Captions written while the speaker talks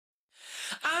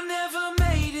I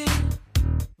never made it,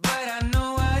 but I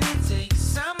know what it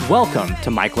takes. Welcome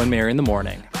to Michael and Mary in the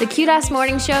Morning. The cute-ass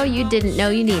morning show you didn't know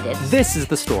you needed. This is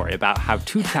the story about how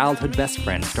two childhood best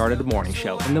friends started a morning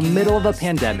show in the middle of a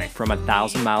pandemic from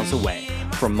 1,000 miles away,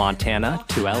 from Montana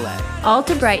to LA. All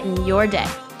to brighten your day.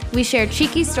 We share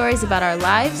cheeky stories about our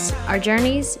lives, our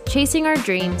journeys, chasing our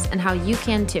dreams, and how you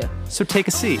can too. So take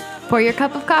a seat, Pour your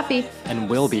cup of coffee. and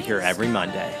we'll be here every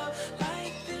Monday.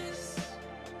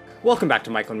 Welcome back to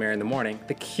Michael and Mary in the Morning,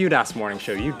 the cute-ass morning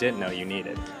show you didn't know you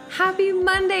needed. Happy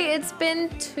Monday. It's been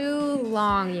too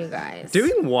long, you guys.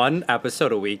 Doing one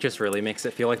episode a week just really makes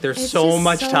it feel like there's It's so just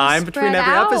much so time between spread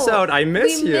every out. episode. I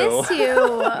miss we you. miss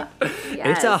you.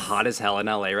 It's Yes. hot as hell in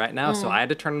LA right now, so I had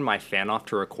to turn my fan off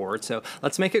to record. So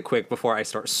let's make it quick before I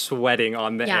start sweating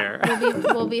on the air.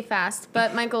 We'll be fast.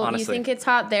 But Michael, Honestly. you think it's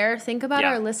hot there? Think about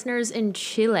Yeah. our listeners in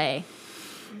Chile.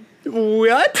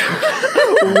 What?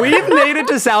 We've made it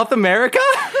to South America?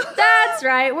 That's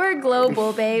right. We're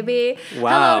global, baby.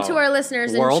 Wow. Hello to our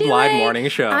listeners Worldwide in Chile, morning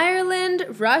show. Ireland,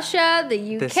 Russia, the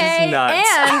UK, This is nuts.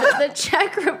 and the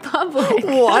Czech Republic.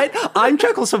 What? I'm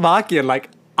Czechoslovakian.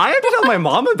 I have to tell my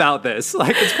mom about this.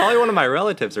 It's probably one of my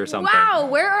relatives or something. Wow,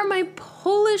 where are my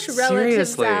Polish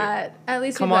relatives Seriously. at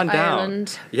least Come we've on got down.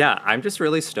 Ireland. Yeah, I'm just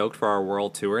really stoked for our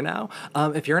world tour now.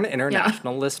 If you're an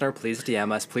international listener, please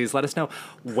DM us. Please let us know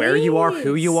where you are,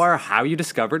 who you Please. are, how you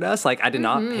discovered us. I did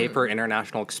not pay for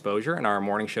international exposure in our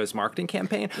morning show's marketing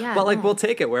campaign, Yeah, but no. we'll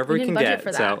take it wherever we didn't can budget get.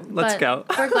 for So that. let's but go.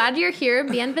 We're glad you're here.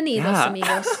 Bienvenidos, Yeah.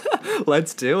 amigos.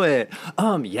 Let's do it.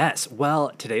 Yes.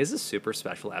 Well, today is a super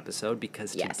special episode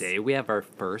because Yes. today we have our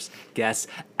first guest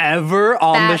ever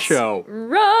on the That's show.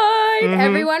 Right.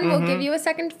 Everyone will give you a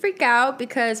second to freak out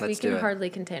because Let's we do can it. hardly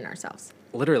contain ourselves.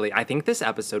 Literally, I think this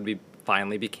episode we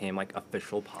finally became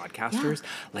official podcasters.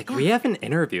 We have an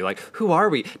interview. Who are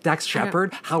we? Dax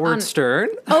Shepard, Howard Stern,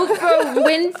 Oprah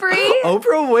Winfrey.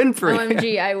 Oprah Winfrey.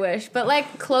 OMG, I wish. But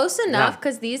close enough Yeah.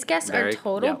 because these guests Very- are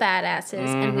total yep. badasses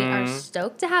and we are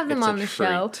stoked to have them It's a on the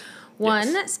show. treat.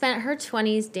 One Yes. spent her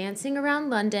 20s dancing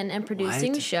around London and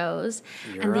producing What? shows,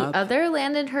 and Europe? the other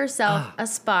landed herself a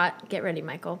spot, get ready,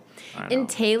 Michael, I know. in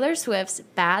Taylor Swift's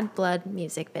Bad Blood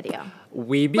music video.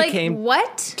 We became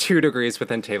What? 2 degrees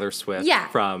within Taylor Swift Yeah.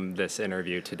 from this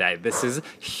interview today. This is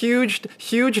huge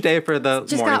day for the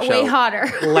Just morning got show. way hotter.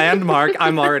 Landmark.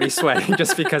 I'm already sweating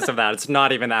just because of that. It's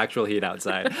not even actual heat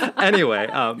outside. Anyway,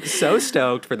 so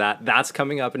stoked for that. That's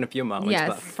coming up in a few moments. Yes.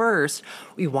 But first,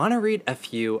 we want to read a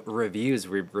few reviews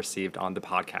we've received on the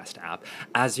podcast app.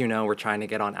 As you know, we're trying to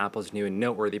get on Apple's new and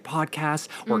noteworthy podcast.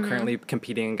 We're currently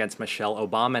competing against Michelle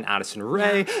Obama and Addison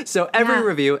Rae. So every Yeah.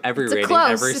 review, every It's a rating, close-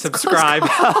 every it's a close subscribe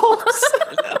helps.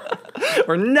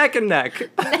 We're neck and neck.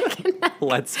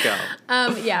 Let's go.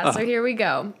 So here we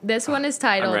go. This one is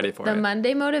titled ready for The it.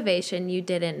 Monday Motivation You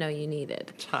Didn't Know You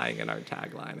Needed. Tying in our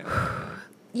tagline.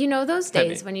 You know those Hit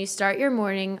days me. when you start your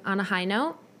morning on a high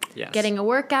note? Yes. Getting a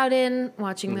workout in,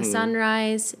 watching Mm-hmm. the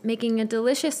sunrise, making a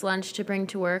delicious lunch to bring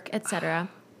to work, etc.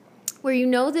 Where you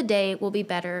know the day will be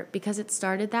better because it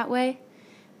started that way.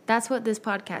 That's what this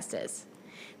podcast is.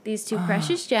 These two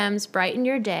precious gems brighten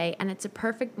your day, and it's a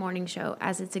perfect morning show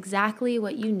as it's exactly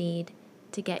what you need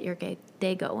to get your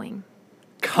day going.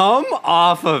 Come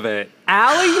off of it.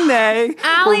 Allie Nay.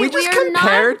 Allie, were we just are not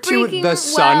compared to freaking the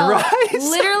sunrise? well.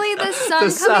 Literally the sun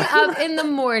The sun. coming up in the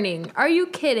morning. Are you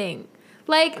kidding?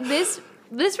 This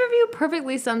review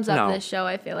perfectly sums up No. this show,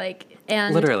 I feel like,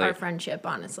 and Literally. our friendship,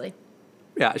 honestly.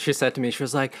 Yeah, she said to me, she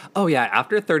was like, oh yeah,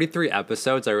 after 33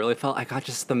 episodes, I really felt I got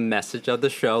just the message of the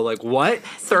show. What?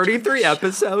 33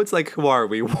 episodes? Who are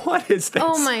we? What is this?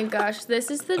 Oh my gosh,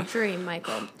 this is the dream,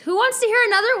 Michael. Who wants to hear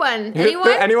another one? Anyone?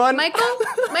 Anyone?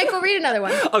 Michael, read another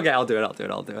one. Okay, I'll do it.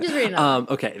 Just read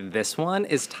another Okay, this one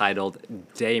is titled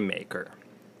Daymaker.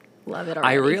 Love it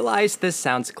I already. realize this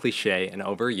sounds cliche and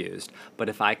overused, but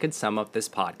if I could sum up this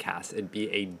podcast, it'd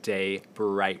be a day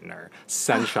brightener.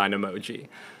 Sunshine emoji.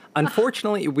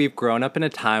 Unfortunately, we've grown up in a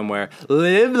time where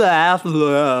live, laugh,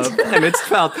 love, and it's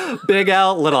spelled big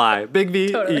L, little I, big V,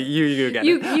 Totally. you get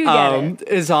You it. get it.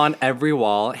 Is on every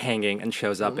wall hanging and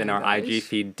shows up in our gosh. IG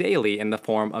feed daily in the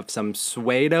form of some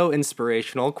pseudo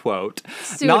inspirational quote.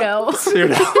 Pseudo.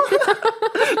 Pseudo.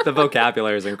 The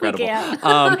vocabulary is incredible.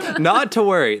 can't. Not to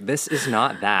worry, this is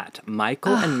not that.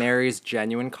 Michael and Mary's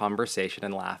genuine conversation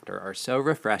and laughter are so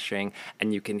refreshing,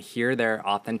 and you can hear their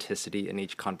authenticity in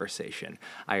each conversation.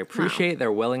 I appreciate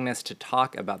their willingness to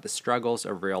talk about the struggles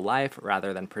of real life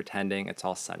rather than pretending it's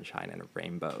all sunshine and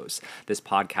rainbows. This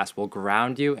podcast will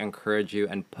ground you, encourage you,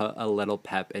 and put a little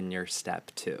pep in your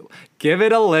step too. Give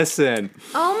it a listen.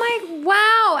 Oh my, wow.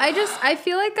 I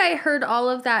feel like I heard all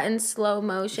of that in slow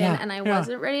motion and I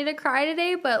wasn't ready to cry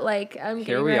today, but like I'm Here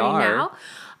getting we ready are. now.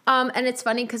 And it's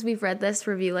funny because we've read this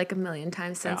review like a million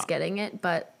times since getting it,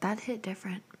 but that hit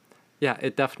different. Yeah,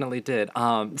 it definitely did.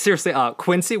 Seriously,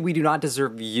 Quincy, we do not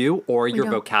deserve you or your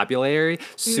don't. vocabulary.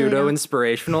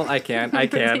 Pseudo-inspirational. I can't.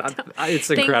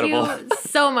 It's incredible. Thank you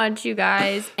so much, you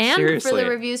guys. And for Seriously. the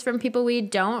reviews from people we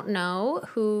don't know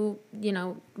who,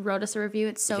 wrote us a review.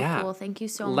 It's so cool. Thank you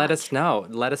so much. Let us know.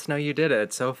 Let us know you did it.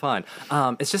 It's so fun.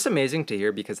 It's just amazing to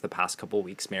hear because the past couple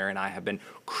weeks, Mary and I have been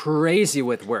crazy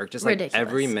with work. Just like Ridiculous.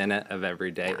 every minute of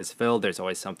every day is filled. There's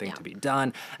always something to be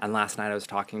done. And last night I was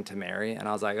talking to Mary and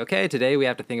I was like, okay, today we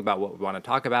have to think about what we want to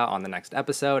talk about on the next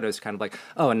episode. It was kind of like,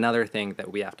 oh, another thing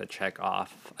that we have to check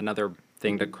off, another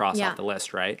thing to cross off the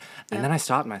list, right? And then I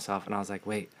stopped myself and I was like,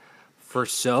 wait. For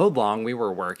so long, we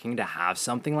were working to have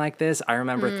something like this. I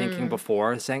remember thinking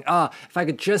before, saying, if I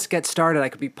could just get started, I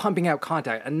could be pumping out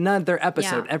content, another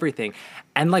episode, everything.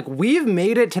 And like, we've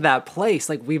made it to that place.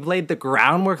 Like, we've laid the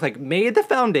groundwork, like made the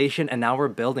foundation, and now we're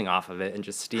building off of it and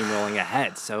just steamrolling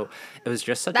ahead. So it was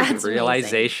just such a That's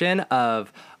realization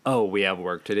of, oh, we have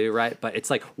work to do, right? But it's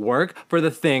like work for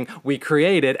the thing we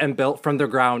created and built from the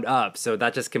ground up. So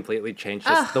that just completely changed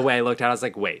just the way I looked at it. I was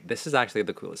like, wait, this is actually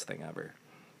the coolest thing ever.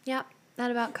 Yep. That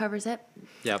about covers it.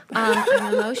 Yep.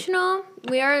 I'm emotional.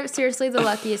 We are seriously the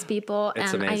luckiest people.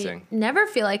 It's and amazing. I never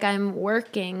feel like I'm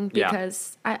working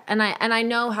because I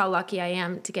know how lucky I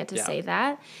am to get to say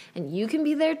that. And you can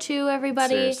be there too,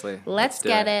 everybody. Seriously. Let's do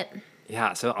get it.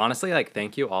 Yeah, so honestly, like,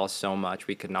 thank you all so much.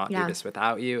 We could not do this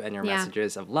without you, and your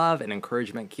messages of love and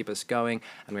encouragement keep us going,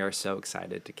 and we are so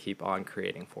excited to keep on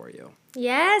creating for you.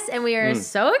 Yes, and we are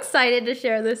so excited to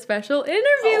share this special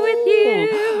interview with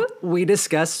you. We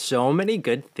discussed so many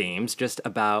good themes just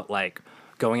about, like,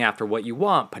 going after what you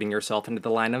want, putting yourself into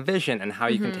the line of vision, and how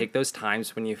you can take those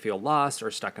times when you feel lost or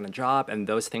stuck in a job, and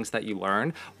those things that you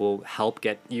learn will help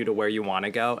get you to where you want to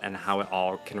go, and how it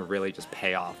all can really just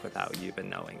pay off without you even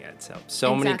knowing it.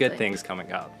 So many good things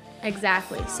coming up.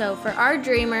 Exactly. So for our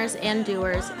dreamers and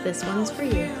doers, this one's for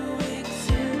you.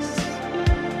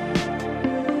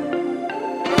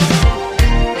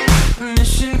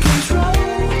 Mission control,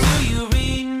 do you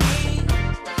read me?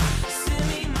 Send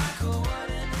me my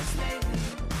coordinates lately.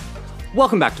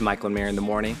 Welcome back to Michael and Mary in the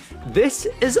Morning. This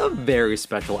is a very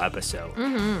special episode.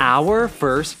 Our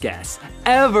first guest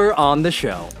ever on the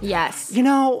show. Yes. You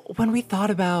know, when we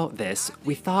thought about this,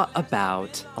 we thought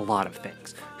about a lot of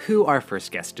things. Who our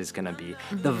first guest is gonna be,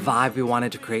 the vibe we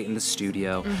wanted to create in the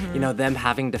studio, you know, them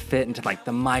having to fit into like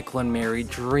the Michael and Mary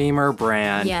Dreamer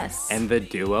brand. Yes. And the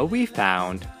duo we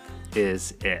found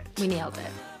is it. We nailed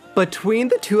it. Between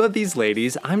the two of these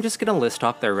ladies, I'm just gonna list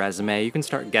off their resume. You can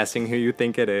start guessing who you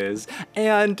think it is,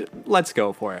 and let's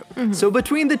go for it. So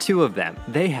between the two of them,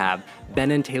 they have Ben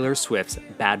and Taylor Swift's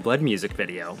Bad Blood music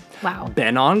video. Wow.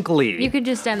 Ben on Glee. You could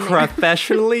just end there.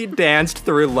 Professionally danced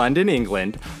through London,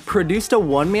 England, produced a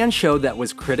one-man show that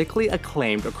was critically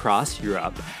acclaimed across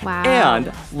Europe, Wow.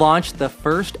 and launched the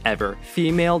first ever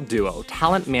female duo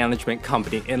talent management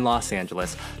company in Los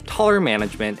Angeles. Taller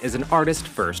Management is an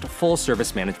artist-first,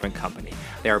 full-service management company.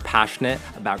 They are passionate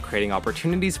about creating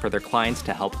opportunities for their clients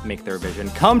to help make their vision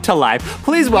come to life.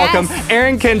 Please welcome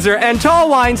Erin Kinzer and Tal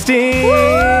Weinstein.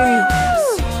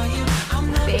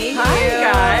 Thank Hi, you.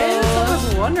 guys. That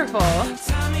was wonderful.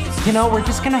 You know, we're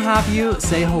just gonna have you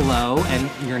say hello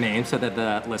and your name so that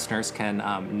the listeners can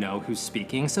know who's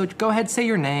speaking. So go ahead, say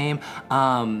your name,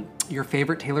 your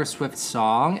favorite Taylor Swift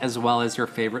song, as well as your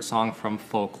favorite song from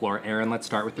Folklore. Erin, let's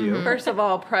start with you. First of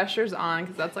all, pressure's on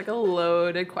because that's like a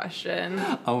loaded question.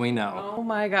 Oh, we know. Oh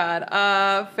my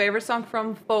god. Favorite song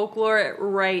from Folklore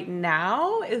right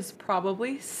now is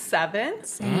probably Seven.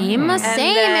 Same, then-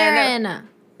 Erin.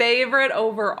 Favorite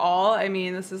overall, I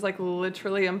mean, this is like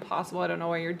literally impossible. I don't know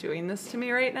why you're doing this to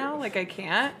me right now. Like, I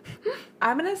can't.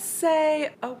 I'm gonna say,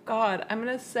 oh god, I'm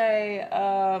gonna say,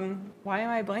 why am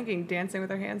I blanking? Dancing with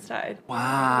Her Hands Tied.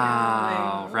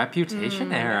 Wow,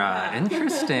 Reputation era.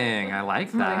 Interesting. I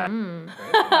like that.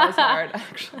 That was hard,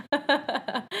 actually.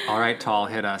 All right, Tal,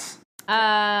 hit us.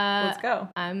 Let's go.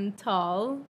 I'm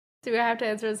tall. Do we have to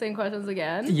answer the same questions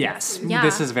again? Yes, Yeah.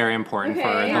 this is very important for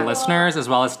Okay, the yeah. listeners as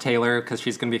well as Taylor because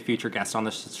she's going to be a feature guest on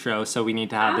this show. So we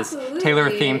need to have this Absolutely. Taylor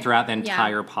theme throughout the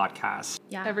entire podcast.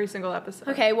 Yeah. Every single episode.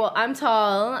 Okay, well, I'm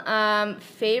tall.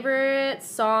 Favorite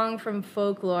song from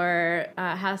Folklore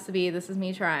has to be "This Is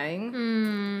Me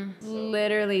Trying."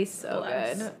 Literally so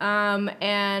good.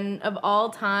 And of all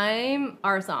time,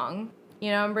 our song. You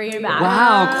know, I'm bringing it back.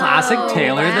 Wow, classic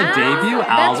Taylor, the debut That's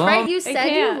album. right. You said you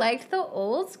can't. liked the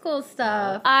old school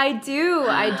stuff. I do.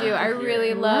 I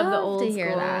really love the Love old to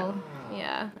hear school. that.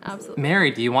 Yeah, absolutely.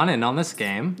 Mary, do you want in on this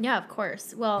game? Yeah, of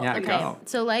course. Well, Yeah, okay. go.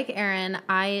 So like Aaron,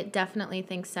 I definitely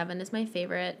think 7 is my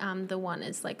favorite. The 1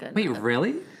 is like a Wait,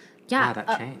 really? yeah. Wow,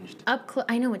 that changed.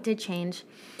 I know it did change,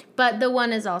 but the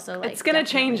 1 is also like It's gonna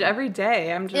definitely- change every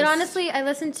day. I'm just. It honestly,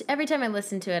 every time I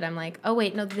listen to it, I'm like, oh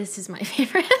wait, no, this is my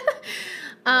favorite.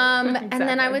 And then I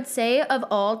Exactly. would say of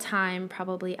all time,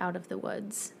 probably Out of the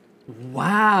Woods.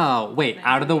 Wow. Wait,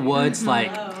 Out of the Woods,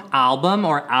 like album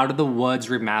or Out of the Woods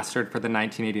remastered for the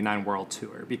 1989 World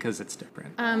Tour? Because it's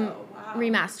different.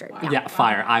 Remastered. Yeah,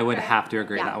 fire. I would have to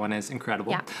agree. Yeah. That one is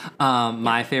incredible. Yeah.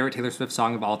 My favorite Taylor Swift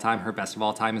song of all time, her best of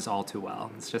all time, is All Too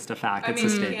Well. It's just a fact. It's a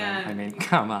mean, you statement. can't- I mean,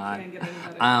 come can't on. get any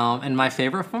better. And my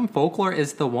favorite from Folklore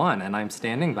is The One, and I'm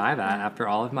standing by that after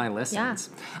all of my listens.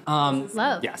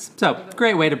 Love. Yes. So,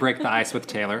 great way to break the ice with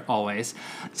Taylor, always.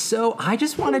 So, I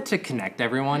just wanted to connect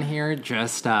everyone here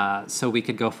just so we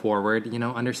could go forward,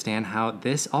 understand how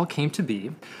this all came to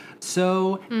be.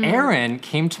 So, Aaron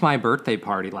came to my birthday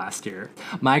party last year.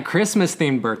 My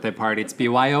Christmas-themed birthday party. It's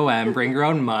BYOM, bring your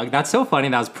own mug. That's so funny.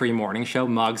 That was pre-morning show.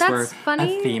 Mugs That's were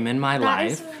funny. a theme in my That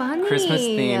life. is funny. Christmas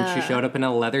themed. She showed up in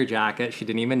a leather jacket. She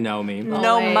didn't even know me.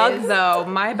 No Always. mug though.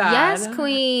 My bad. Yes,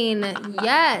 queen.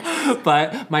 Yes.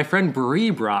 But my friend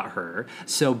Bree brought her.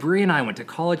 So Bree and I went to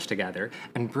college together,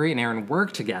 and Bree and Aaron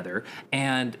worked together,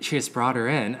 and she just brought her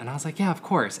in, and I was like, yeah, of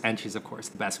course. And she's, of course,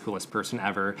 the best, coolest person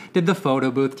ever. Did the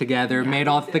photo booth together, made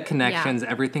all the connections,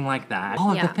 everything like that.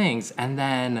 All of Yeah. the things. And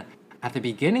then at the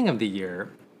beginning of the year,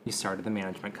 you started the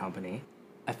management company.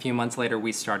 A few months later,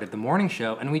 we started the morning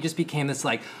show, and we just became this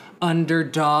like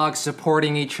underdog,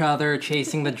 supporting each other,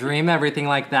 chasing the dream, everything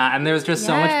like that. And there was just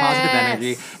so much positive energy.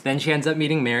 Yes. Then she ends up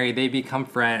meeting Mary. They become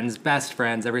friends, best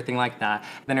friends, everything like that.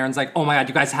 Then Aaron's like, "Oh my God,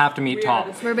 you guys have to meet Tall."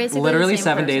 We're basically literally the same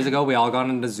 7 days person. ago. We all got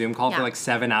on a Zoom call for Yeah. like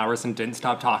 7 hours and didn't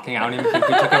stop talking. I don't even think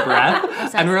we took a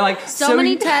breath. And we were like, So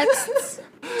many you- texts.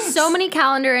 So many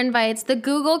calendar invites. The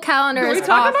Google Calendar Can we is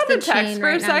talk off about the the text chain for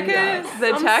a right now, you second? guys. The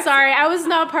I'm text. sorry, I was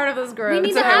not part of this group. We need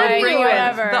It's to okay, add we'll you bring in.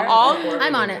 whatever. The all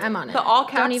I'm on it. I'm on it. the all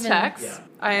Don't caps even- text.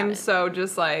 I am so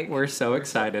just like. We're so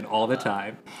excited all the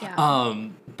time. Yeah.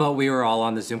 But we were all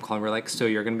on the Zoom call and we're like, so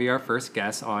you're going to be our first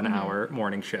guest on Mm-hmm. our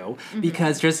morning show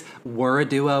because just we're a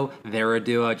duo, they're a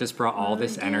duo, it just brought all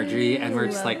this energy and we're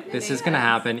just like, this is going to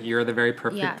happen. You're the very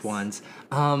perfect Yes. ones.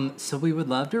 So we would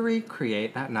love to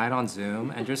recreate that night on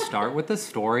Zoom and just start with the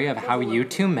story of how you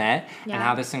two met and Yeah.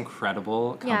 how this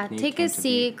incredible Yeah, company take came a to be.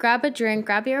 seat, grab a drink,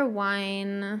 grab your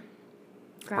wine.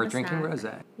 Grab We're a drinking snack.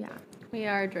 rosé. Yeah. We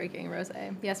are drinking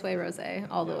rosé. Yes, way rosé,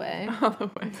 all the way.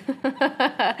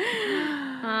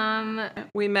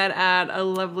 We met at a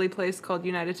lovely place called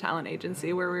United Talent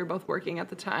Agency where we were both working at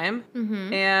the time.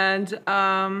 And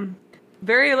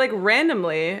very like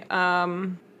randomly,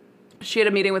 she had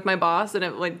a meeting with my boss and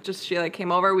it like just she like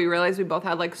came over. We realized we both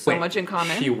had like so Wait, much in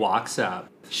common. She walks up.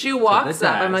 She walks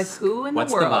up. I'm like, desk. who in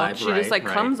What's the the world? vibe? She just Right, like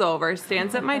right. comes over,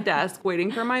 stands at my desk,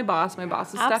 waiting for my boss. My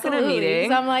boss is stuck in a Absolutely. meeting.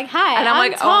 So I'm like, hi, And I'm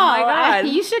like, oh tall. my God.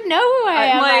 You should know who I I'm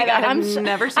am. like, by that. I've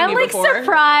never seen I'm you like before.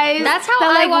 surprised. That's how that,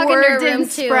 I like, walk into word a room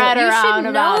didn't too. spread You around should know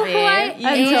about who me. I You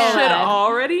am. should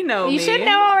already know me. You should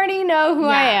already know who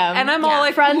I am. And I'm all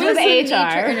like, friends who with is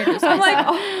this? HR.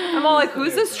 I'm all like,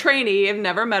 who's this trainee? I've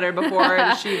never met her before.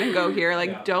 Does she even go here?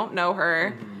 Like, don't know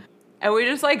her. And we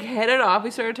just like hit it off. We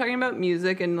started talking about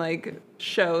music and like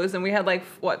shows, and we had like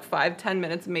 5-10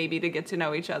 minutes maybe to get to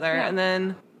know each other. And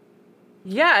then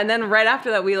right after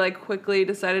that, we like quickly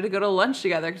decided to go to lunch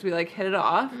together because we like hit it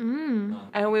off.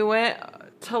 And we went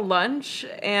to lunch,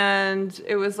 and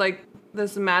it was like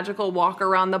this magical walk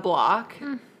around the block.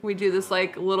 We do this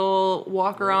like little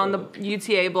walk around the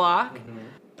UTA block.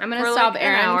 I'm gonna For, stop like, an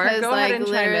Erin hour. because Go ahead like and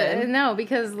chime literally in. no,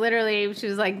 because literally she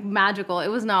was like magical. It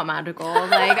was not magical.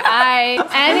 Like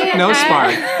No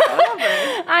spark.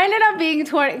 I ended up being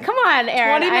 20. Come on,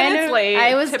 Aaron. 20 minutes late.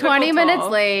 I was Typical 20 minutes Tall.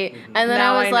 late, and then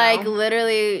Now I was I like know.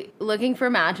 literally looking for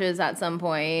matches at some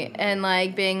point, and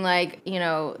like being like, you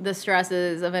know, the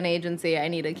stresses of an agency. I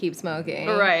need to keep smoking.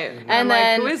 Right. And I'm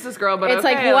then like, who is this girl? But it's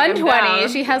okay, like I'm 1:20. down.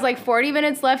 She has like 40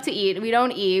 minutes left to eat. We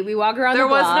don't eat. We walk around There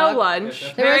the was block. no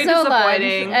lunch. There Very was no lunch.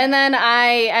 disappointing. And then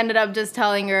I ended up just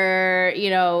telling her, you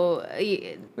know,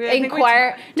 think we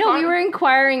inquire. No, we talked- were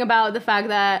inquiring about the fact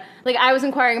that, like, I was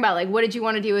inquiring about, like, what did you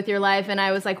want to do with your life? And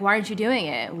I was like, why aren't you doing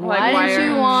it? Why Like, did you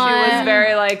She want was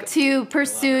very like, to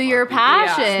pursue your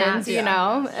passions, Yeah. you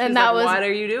know? she's And that like, was, what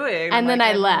are you doing? and I'm then like,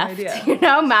 I have no left, idea. you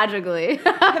know, magically.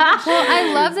 Well,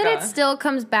 I love that it gone. still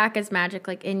comes back as magic,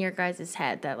 like in your guys'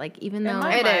 head. That like even though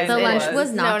my It mind, is, the it lunch is.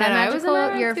 was not No, that it was magical,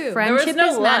 in my your mind, too. There was friendship no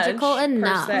is lunch, magical per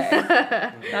enough. se.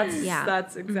 That's Yeah.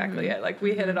 that's exactly it. Like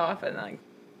we hit it off, and like,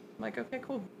 I'm like, okay,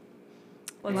 cool.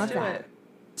 Let's do it.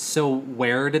 So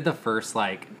where did the first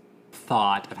like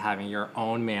thought of having your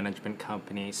own management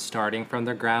company, starting from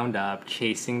the ground up,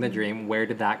 chasing the dream, where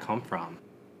did that come from?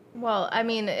 Well, I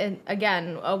mean,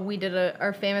 again, we did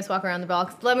our famous walk around the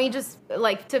block. Let me just,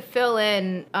 like, to fill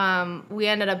in, we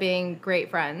ended up being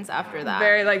great friends after that.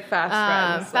 Very like fast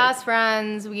friends. Fast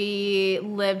friends. We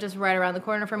lived just right around the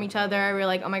corner from each other. We were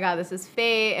like, oh my God, this is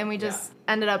fate. And we just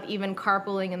ended up even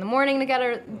carpooling in the morning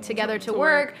together to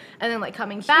work. And then, like,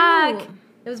 coming back.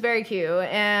 It was very cute.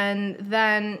 And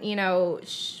then, you know,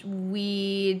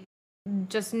 we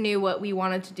just knew what we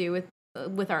wanted to do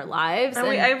with our lives. And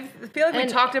I feel like we and-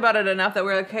 talked about it enough that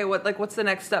we're like, hey, what's the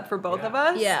next step for both of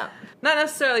us? Yeah. Not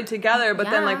necessarily together, but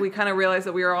then Yeah. like we kind of realized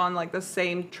that we were on like the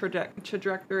same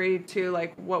trajectory to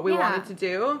like what we Yeah. wanted to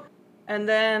do. And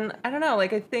then I don't know,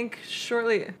 like I think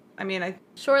shortly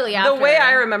Shortly after. the way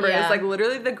I remember it yeah. is like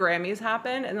literally the Grammys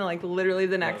happened, and then like literally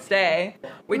the next day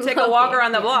we take a walk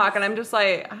around the block, and I'm just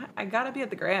like, I gotta be at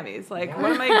the Grammys. Like,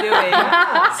 what am I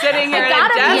doing? Sitting here at a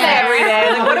gotta be desk there. every day.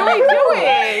 Like, what are we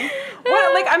doing?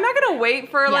 What, like, I'm not gonna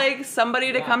wait for like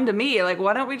somebody to come to me. Like,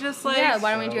 why don't we just like Yeah,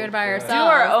 why don't we do it by ourselves? do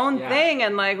our own thing?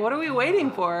 And like, what are we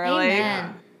waiting for? Amen.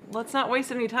 Like, let's not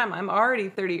waste any time. I'm already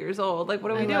 30 years old. Like,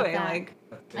 what are we love doing? that. Like,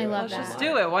 I love let's that. just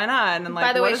do it. Why not? And like,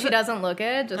 By the what way, is she it? doesn't look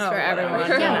it, just Oh, for everyone.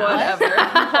 whatever. You know. Whatever.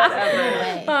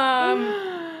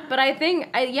 But I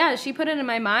think, she put it in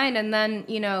my mind, and then,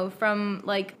 you know, from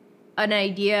like an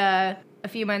idea a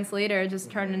few months later, it just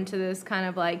turned into this kind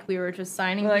of like we were just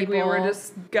signing Like people. we were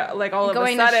just like all of a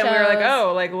Going to sudden we were like, shows.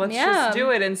 oh, like let's Yeah. just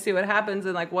do it and see what happens,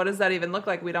 and like what does that even look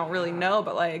like? We don't really know,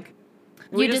 but like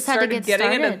we You just had to started get getting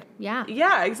started. into Yeah.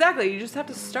 yeah, exactly. You just have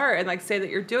to start and like say that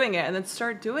you're doing it, and then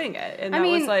start doing it, and I that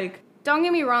was mean, like Don't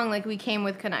get me wrong, like we came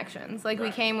with connections. Like we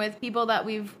came with people that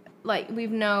we've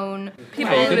known.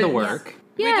 People You did the that- work.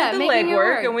 We Yeah, did the making it legwork,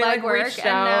 work, and we, like, legwork, reached and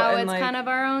out, now and, it's like- kind of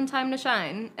our own time to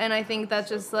shine. And I think that's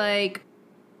just like,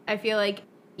 I feel like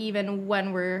even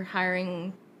when we're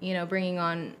hiring, you know, bringing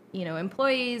on, you know,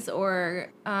 employees or,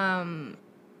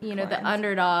 you know, the Clients.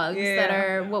 underdogs that Yeah.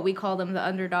 are what we call them, the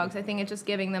underdogs. I think it's just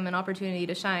giving them an opportunity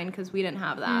to shine because we didn't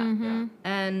have that,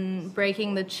 and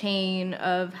breaking the chain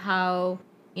of how.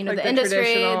 You know, Like the the industry,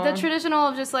 traditional- the traditional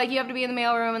of just like you have to be in the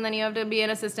mailroom and then you have to be an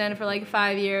assistant for like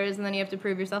 5 years and then you have to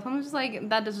prove yourself. I'm just like,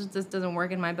 that just doesn't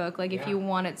work in my book. Like, if you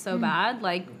want it so bad,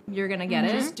 like, you're going to get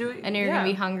it. Just do it, And you're yeah. going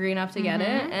to be hungry enough to get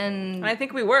it. And And I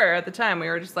think we were at the time. We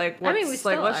were just like, I mean, we like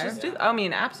still let's are. just do. I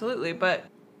mean, absolutely, but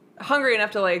hungry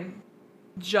enough to like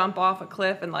jump off a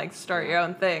cliff and like start your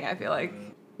own thing. I feel like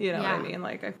you know what I Yeah. mean.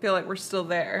 Like I feel like we're still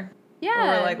there. yeah.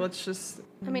 Where we're like, let's just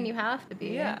I mean, you have to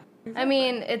be. yeah. I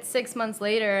mean, it's 6 months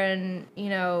later and, you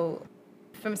know,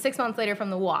 from 6 months later from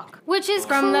the walk. Which is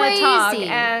From crazy. the talk,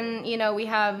 and you know we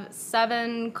have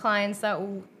 7 clients that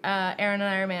Aaron and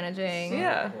I are managing.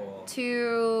 Yeah.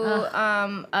 2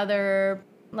 other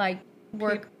like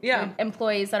work Yeah.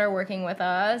 employees that are working with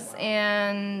us,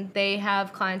 and they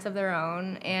have clients of their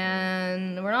own,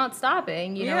 and we're not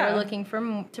stopping. You know, Yeah. we're looking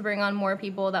for to bring on more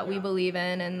people that we believe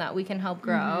in and that we can help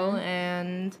grow,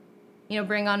 and you know,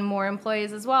 bring on more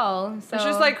employees as well. So It's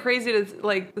just like crazy to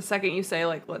like the second you say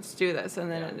like let's do this, and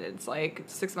then it's like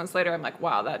 6 months later. I'm like,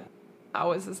 wow,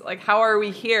 how is this? Like, how are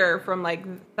we here from like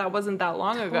that wasn't that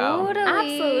long ago? Totally.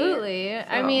 Absolutely.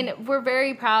 I So- mean, we're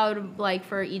very proud, like,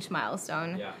 for each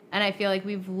milestone. Yeah. And I feel like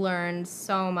we've learned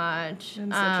so much.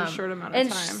 In such a short amount of in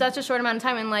time. such a short amount of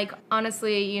time. And, like,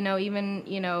 honestly, you know, even,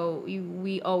 you know,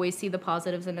 we always see the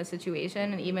positives in a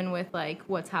situation. And even with, like,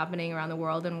 what's happening around the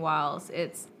world, and whilst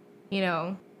it's, you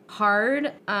know,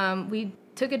 hard, we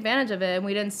took advantage of it and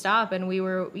we didn't stop. And we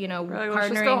were, you know, We're like, partnering. let's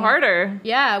just go harder.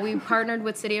 Yeah, we partnered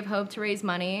with City of Hope to raise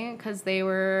money because they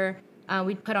were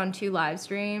We put on 2 live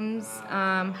streams.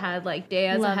 Had like Day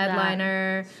as Love a that.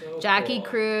 headliner. Jackie cool.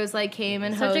 Cruz like came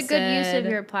and Such hosted. a good use of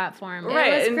your platform.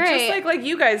 Right, was and great. just like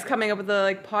you guys coming up with the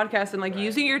like podcast and like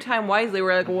using your time wisely.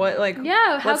 We're like, what, like,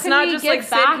 Yeah, how let's can not we just give like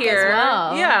back sit here. as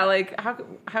well? Yeah, like how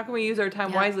can we use our time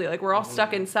Yeah. wisely? Like we're all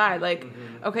stuck inside. Like,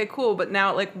 okay, cool, but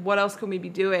now like what else can we be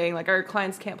doing? Like our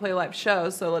clients can't play live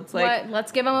shows, so let's like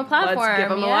Let's give them a platform. let's give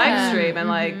them a yeah. live stream and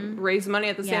like raise money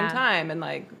at the Yeah. same time and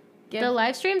like Give- The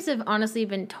live streams have honestly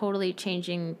been totally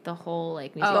changing the whole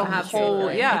like music Oh, industry. absolutely.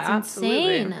 Like, Yeah, it's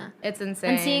absolutely. insane. It's insane.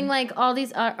 And seeing like all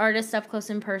these artists up close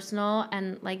and personal,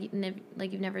 and like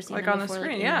like you've never seen Like, them on the before,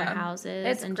 screen, like, in yeah. their houses.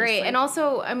 It's and great. Just, like, And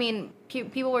also, I mean,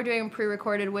 people were doing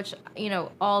pre-recorded, which,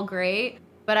 all great.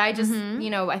 But I just,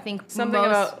 I think something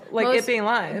about like it being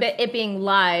live. It being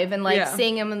live and like Yeah.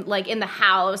 seeing them like in the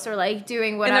house or like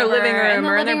doing their whatever living room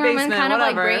or in their and basement, kind of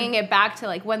like whatever. bringing it back to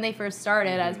like when they first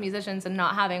started as musicians and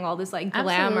not having all this like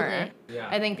glamour. Absolutely. Yeah.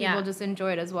 I think people Yeah. just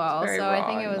enjoyed as well. Very So I raw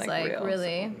think it and, was like, like real, so-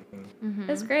 really.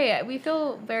 It's great. We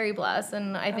feel very blessed,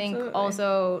 and I think Absolutely.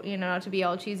 also, not to be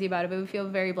all cheesy about it, but we feel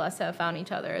very blessed to have found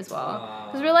each other as well.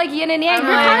 Because we're like yin and yang.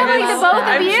 We're like, kind of like the it's- both of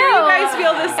I'm you. sure you guys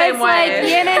feel the same it's way. like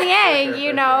yin and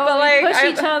yang, But, we like, push I-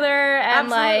 each other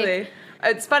and Absolutely. like.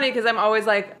 It's funny because I'm always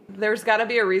like, there's got to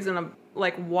be a reason of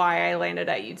like why I landed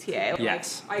at UTA.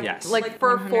 Yes. Yes. Like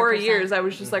for 4 100%. years, I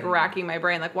was just like racking my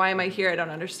brain. Like, why am I here? I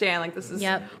don't understand. Like, this is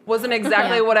Yep. wasn't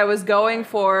exactly Yeah. what I was going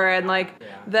for. And like,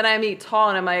 then I meet Tall,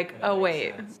 and I'm like, oh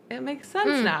wait, it makes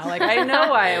sense now. Like, I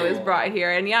know why I was brought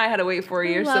here. And yeah, I had to wait 4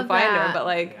 years to love find her, that. but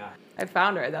like, I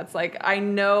found her. That's like, I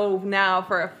know now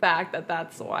for a fact that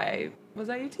that's why I was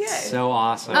at UTA. So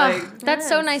awesome. Oh, like, that's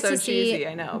so nice so to see. cheesy,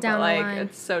 I know, down but like, the line.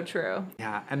 it's so true.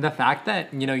 Yeah, and the fact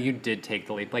that, you did take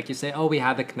the leap. Like you say, oh, we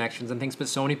had the connections and things, but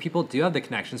so many people do have the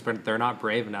connections, but they're not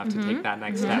brave enough to take that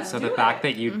next step. So the fact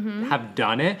that you have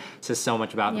done it says so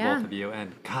much about the Yeah. both of you.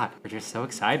 And God, we're just so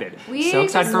excited. We so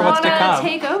excited just for what's to wanna come.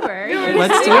 take over.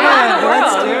 Let's do it.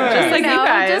 Let's do it. Just like you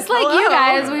guys. Just like Hello. you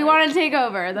guys, we want to take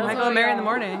over. That's Michael what and we Mary in the are.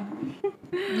 morning.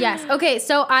 Yes. Okay.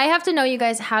 So I have to know, you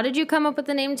guys. How did you come up with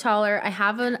the name Taller? I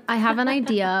have an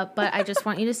idea, but I just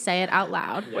want you to say it out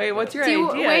loud. Wait, what's your Do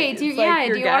you, idea? wait, do you, It's like yeah,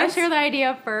 your do you want guess? to share the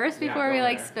idea first before go we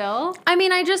like there. spill? I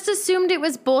mean, I just assumed it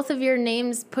was both of your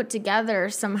names put together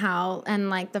somehow, and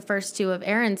like the first two of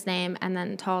Aaron's name and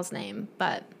then Tall's name.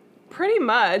 But Pretty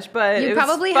much, but You it was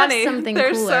probably have funny. something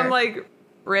There's cooler. some like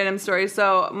random stories.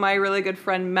 So my really good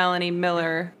friend Melanie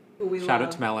Miller, who we Shout love.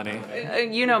 out to Melanie.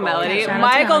 You know Melanie. shout out to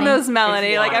Michael Melanie. knows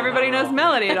Melanie. Like everybody knows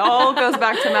Melanie. It all goes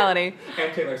back to Melanie.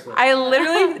 I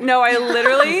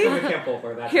literally.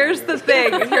 Here's the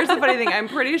thing. Here's the funny thing. I'm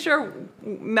pretty sure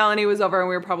Melanie was over and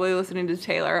we were probably listening to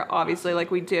Taylor, obviously,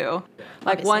 like we do,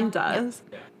 like Obviously, one does.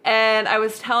 And I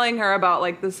was telling her about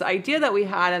like this idea that we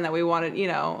had and that we wanted,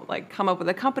 like come up with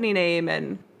a company name,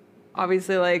 and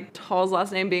obviously like Tall's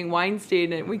last name being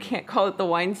Weinstein, and we can't call it the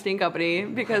Weinstein Company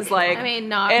because like I mean,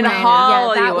 not in right now.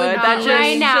 Hollywood Yeah, that that would just, be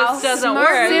right now. just doesn't smart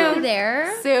work. move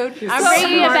there. Soon. I'm so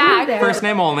bringing it smart back. there. First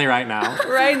name only right now.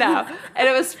 Right now. And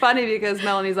it was funny because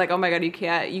Melanie's like, oh my God, you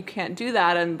can't do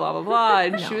that and blah, blah, blah.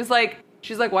 And she's like,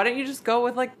 why don't you just go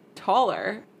with like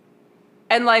Taller?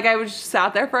 And like, I was just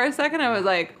sat there for a second. I was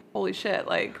like, holy shit.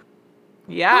 Like,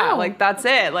 yeah, Oh. like that's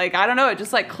it. Like, I don't know. It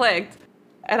just like clicked.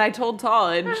 And I told Tall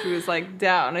and she was like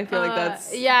down. I feel like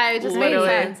that's, Yeah, it just made literally-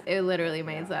 sense. It literally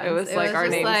made sense. It was like our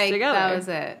just names like, together. That was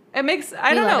it. it makes,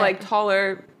 I don't love know, it. like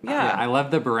Taller. Yeah. I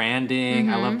love the branding.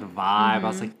 I love the vibe. I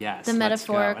was like, yes. The let's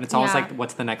go. metaphoric, And it's almost yeah. like,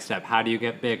 what's the next step? How do you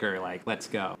get bigger? Like, let's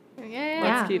go. Yeah,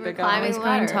 Let's keep we're it going. climbing Always the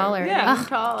growing ladder. taller. Yeah. Ugh,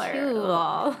 Taller. cute.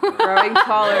 Lol. Growing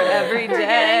taller every We're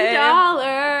day. getting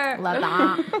taller.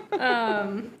 Love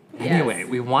that. Anyway,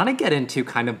 we want to get into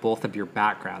kind of both of your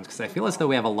backgrounds because I feel as though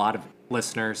we have a lot of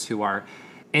listeners who are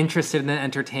interested in the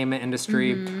entertainment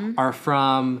industry, are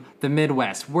from the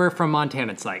Midwest. We're from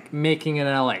Montana. It's like making it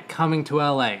in LA, coming to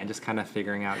LA, and just kind of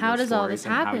figuring out How your does all stories this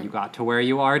and how happen? you got to where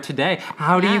you are today.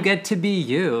 How do Yeah. you get to be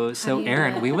you? So, do you do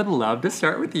Erin, it? we would love to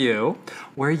start with you,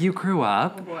 where you grew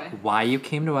up, boy. why you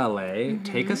came to LA.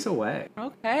 Take us away.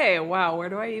 Okay. Wow. Where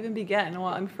do I even begin?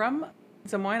 Well, I'm from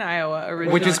Des Moines, Iowa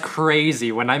originally. Which is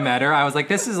crazy. When I met her, I was like,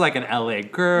 this is like an LA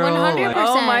girl. 100%. like-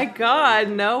 Oh my God,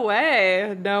 no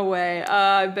way. No way.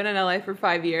 I've been in LA for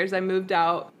 5 years. I moved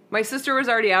out. My sister was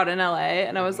already out in LA,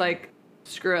 and I was like,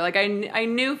 screw it. Like, I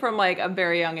knew from like a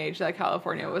very young age that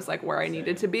California was like where I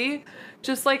needed to be.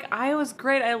 Just like, Iowa's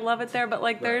great. I love it there. But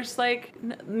like, there's like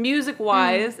music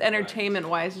wise, entertainment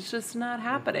wise, it's just not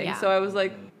happening. Yeah. So I was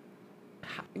like,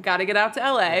 gotta get out to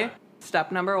LA.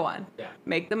 Step number one,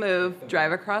 make the move,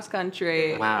 drive across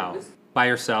country. Wow. By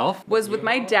yourself? Was with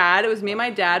my dad. It was me and my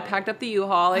dad packed up the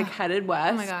U-Haul, like headed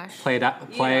west. Oh my gosh. Play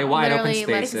Yeah. wide open Literally,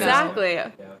 let's spaces. go.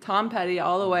 Exactly. Tom Petty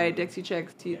all the way, Dixie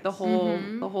Chicks, the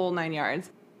whole 9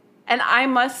 yards. And I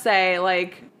must say,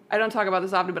 like, I don't talk about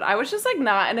this often, but I was just like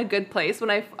not in a good place when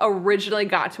I originally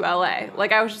got to LA.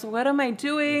 Like I was just, what am I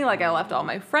doing? Like I left all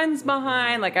my friends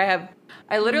behind. Like I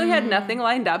literally had nothing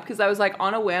lined up because I was like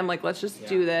on a whim, like let's just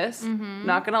do this.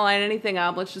 Not gonna line anything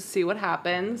up. Let's just see what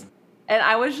happens. And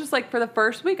I was just like, for the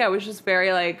first week, I was just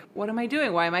very like, what am I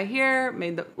doing? Why am I here?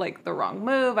 Made the wrong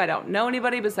move. I don't know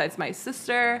anybody besides my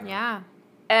sister. Yeah.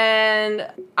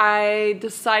 And I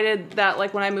decided that,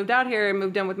 like, when I moved out here and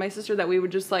moved in with my sister, that we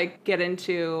would just, like, get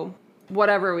into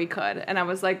whatever we could. And I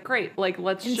was like, great, like,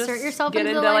 let's Insert just yourself get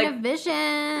into into, the line like, of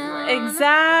vision.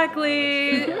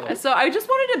 exactly. So I just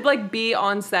wanted to, like, be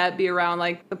on set, be around,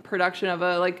 like, the production of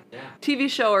a, like, TV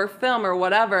show or film or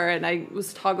whatever. And I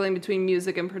was toggling between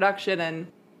music and production and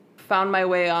found my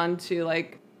way onto,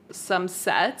 like, some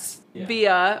sets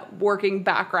via working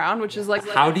background, which is like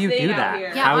How do you a thing do out that?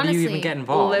 here. Yeah, How do you honestly. even get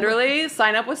involved? Literally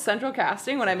sign up with Central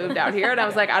Casting when I moved out here, and I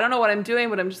was like, I don't know what I'm doing,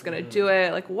 but I'm just gonna do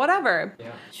it, like whatever.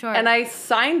 Sure. And I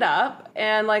signed up,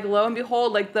 and like lo and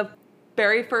behold, like the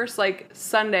very first like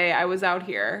Sunday I was out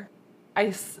here,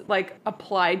 I like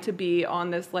applied to be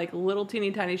on this like little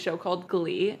teeny tiny show called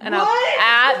Glee, and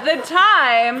at the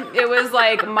time it was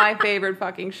like my favorite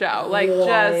fucking show, like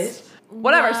just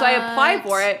whatever. So I applied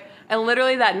for it, and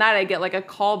literally that night I get like a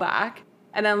call back,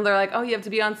 and then they're like, "Oh, you have to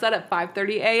be on set at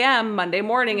 5:30 a.m. Monday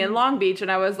morning in Long Beach," and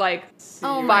I was like,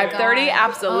 Oh my 5:30, God.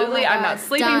 absolutely. Oh my I'm not God.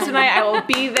 sleeping Done. tonight. I will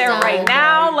be there Done. right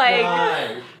now.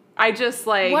 Like, I just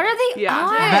like. What are the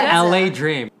odds? The LA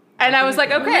dream. And I was like,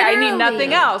 okay, I need nothing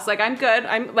Literally. else. Like, I'm good.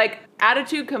 I'm like,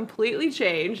 attitude completely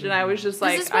changed, and I was just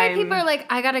like, this is why people are like,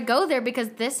 I gotta go there because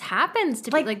this happens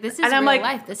to me. Like this is and I'm real like,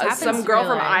 life. This happens. some to girl real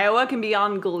from life. Iowa can be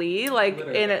on Glee, like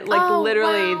in it, like Oh,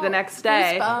 literally wow. the next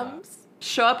day. Goosebumps.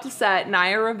 Show up to set.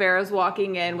 Naya Rivera's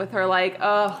walking in with her like,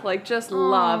 like just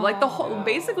love, like the whole,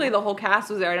 basically the whole cast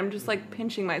was there, and I'm just like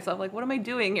pinching myself, like, what am I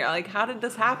doing here? Like, how did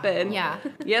this happen? Yeah.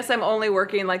 Yes, I'm only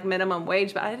working like minimum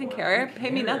wage, but I didn't care.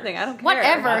 Pay me nothing. I don't care.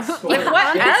 Whatever. Like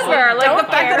whatever. Like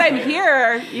the fact that I'm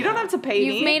here, you don't have to pay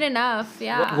me. You've made enough.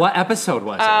 Yeah. What episode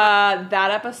was it?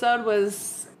 That episode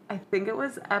was, I think it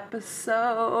was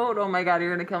episode. Oh my god,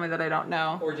 you're gonna kill me that I don't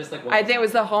know. Or just like I think it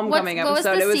was the homecoming what was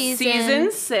episode. the It was season?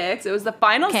 season 6. It was the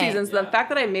final Okay. season. So the fact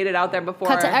that I made it out there before.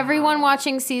 Cut to everyone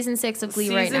watching season 6 of Glee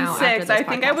season right now. 6. After this I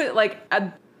think I podcast. would like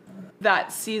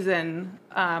that season.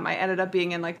 I ended up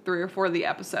being in like 3 or 4 of the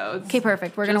episodes. Okay,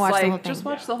 perfect. We're gonna Just, watch the like, whole thing. Just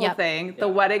watch the whole Yep. thing. The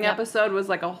wedding Yep. episode was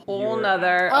like a whole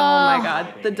nother. Oh my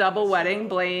god, the double wedding,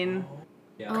 Blaine,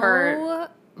 Kurt. Oh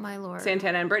my lord.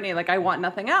 Santana and Brittany, like I want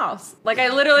nothing else. Like I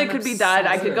literally could be done.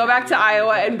 I could go back to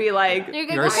Iowa and be like, You're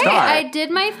good. You're a Okay, star. I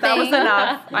did my thing. that was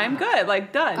enough. I'm good.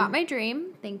 Like Got done. my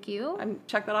dream. Thank you. I'm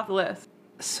check that off the list.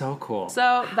 So cool.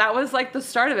 So that was like the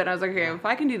start of it. I was like, okay, if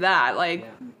I can do that, like,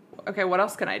 okay, what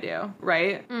else can I do,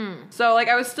 right? So like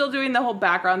I was still doing the whole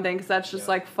background thing because that's just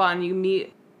like fun.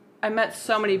 I met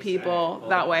so many people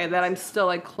that way that I'm still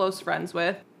like close friends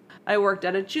with. I worked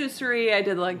at a juicery. I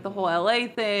did like the whole LA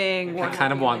thing. I worked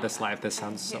kind of want this life. This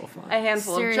sounds so fun. a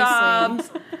handful Seriously. of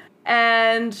jobs.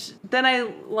 And then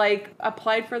I like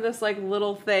applied for this like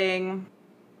little thing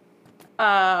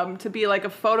to be like a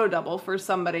photo double for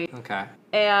somebody. Okay.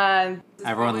 And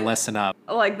Everyone listen up.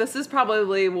 like this is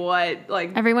probably what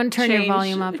like Everyone turn your changed-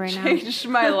 volume up right now. changed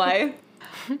my life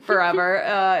forever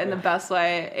in the best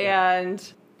way.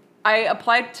 And I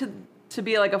applied to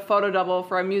be like a photo double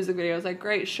for a music video. I was like,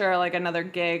 great, sure, like another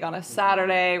gig on a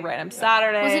Saturday, random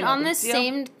Saturday. Was it no on big this deal.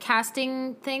 same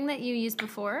casting thing that you used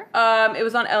before? It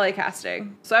was on LA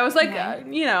casting. So I was like, Okay.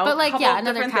 you know, But, like, couple yeah, of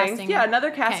another different things. casting. Yeah,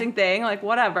 another casting Okay. thing, like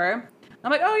whatever. I'm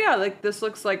like, oh yeah, like this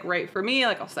looks like right for me.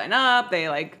 Like I'll sign up. They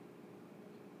like,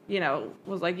 you know,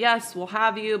 was like, yes, we'll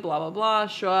have you. Blah blah blah.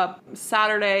 Show up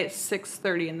Saturday at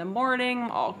 6:30 in the morning.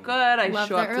 All good. I Love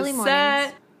show the up to early set.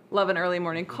 mornings. Love an early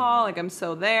morning call. Like I'm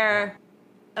so there.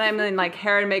 And I'm in like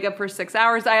hair and makeup for 6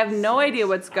 hours. I have no idea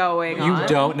what's going on. You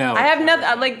don't know. I have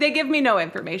nothing. Like they give me no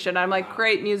information. I'm like,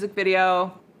 great music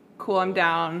video, cool. I'm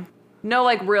down. No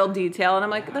like real detail, and I'm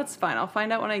like, that's fine. I'll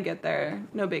find out when I get there.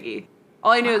 No biggie.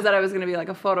 All I knew is that I was gonna be like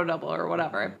a photo double or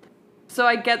whatever. So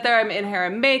I get there. I'm in hair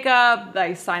and makeup.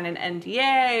 I sign an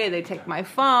NDA. They take my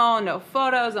phone. No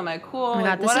photos. I'm like, cool. Oh my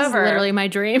like, god, this whatever. is literally my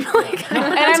dream. Like, And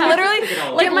I'm literally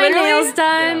like get my literally- nails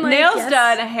done. Like, nails yes.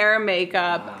 done, hair,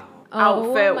 makeup, Oh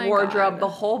outfit, my wardrobe, God. the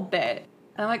whole bit.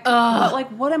 And I'm like,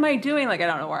 what am I doing? Like, I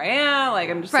don't know where I am. Like,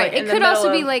 I'm just Right. like, in It the could also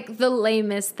middle be of- like the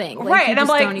lamest thing. Like, right. you And I'm just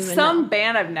like, don't even some know.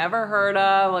 band I've never heard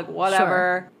of, like,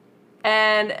 whatever.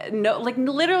 and no, like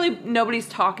literally nobody's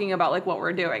talking about like what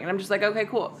we're doing, and I'm just like, okay,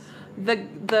 cool.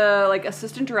 The like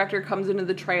assistant director comes into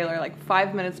the trailer like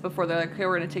 5 minutes before. They're like, okay,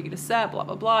 we're gonna take you to set, blah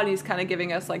blah blah, and he's kind of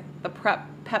giving us like the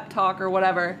pep talk or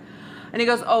whatever. And he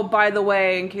goes, oh, by the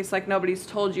way, in case like nobody's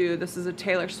told you, this is a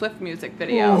Taylor Swift music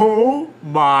video. Oh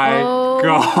my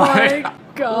god. my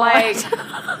God. Like,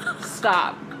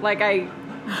 stop. Like,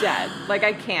 dead. Like,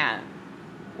 I can't.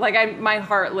 Like, my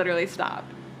heart literally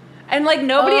stopped. And like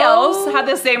nobody else had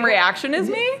the same reaction as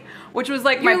me, which was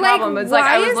like my You're problem. It's like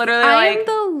why I was is- literally I'm like,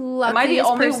 the am I the luckiest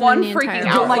only person one in the freaking entire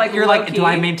out? world. Like, You're like, do I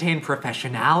low-key? maintain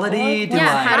professionality? Do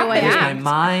Yeah, how do I lose my act?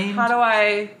 mind? how do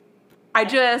I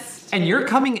just And you're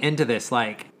coming into this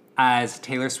like as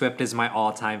Taylor Swift is my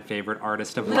all-time favorite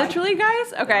artist of life. literally,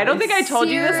 guys. Okay, I don't think I told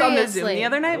you this on the Zoom Seriously. the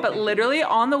other night, but literally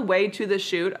on the way to the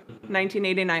shoot,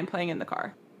 1989 playing in the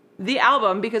car, the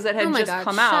album because it had Oh my just God,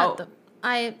 come shut out the- oh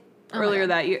my earlier God.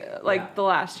 that year, like the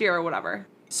last year or whatever.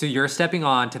 So you're stepping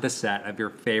on to the set of your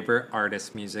favorite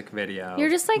artist music video. You're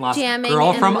just like Lost jamming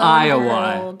Girl in from the Iowa.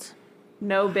 world.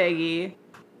 No biggie,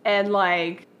 and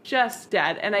like just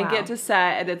dead. And I Wow. get to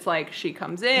set, and it's like she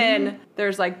comes in.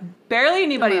 There's like barely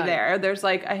anybody God. there. There's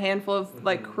like a handful of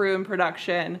like crew and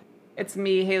production. It's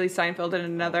me, Haley Steinfeld, and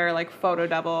another like photo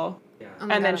double. Oh my And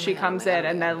God, then oh she my God, comes oh my in, God,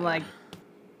 and oh my then God.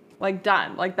 like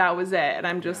done. Like that was it. And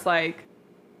I'm just like,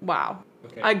 wow.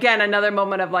 Again, another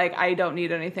moment of like, I don't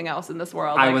need anything else in this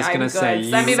world. I Like, was I'm gonna good. say,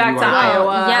 Send me you back to are- Well,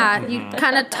 Iowa. yeah, you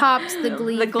kind of topped the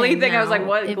Glee. The Glee thing, I was like, now,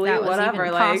 what, if Glee, that was whatever,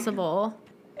 even like- possible.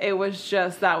 It was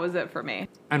just that was it for me.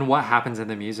 And what happens in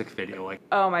the music video? Like,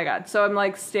 Oh my god. So I'm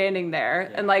like standing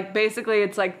there and like basically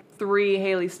it's like 3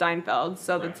 Haley Steinfelds.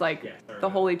 So that's like the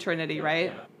Holy Trinity,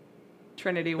 right?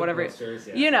 Trinity, whatever.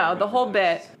 You know, the whole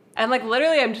bit. And like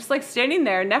literally I'm just like standing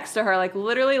there next to her, like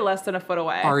literally less than a foot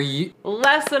away. are you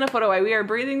Less than a foot away. We are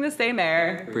breathing the same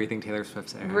air. breathing Taylor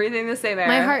Swift's air? Breathing the same air.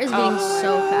 My heart is beating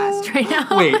so fast right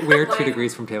now. Wait, we're 2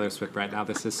 degrees from Taylor Swift right now.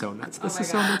 This is so nuts. This is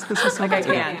so nuts. This is so Like I nuts.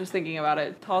 can't just thinking about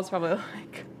it. Tall's probably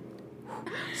like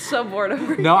so bored of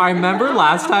her. No, I remember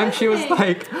last time she was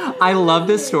like, I love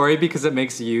this story because it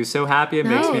makes you so happy. It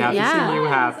makes me No, happy yeah. seeing you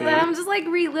happy. But I'm just like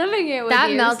reliving it with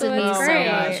That you. melted so me it's so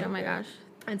great. much. Oh my gosh.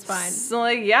 It's fine. So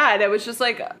like yeah, and it was just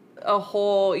like a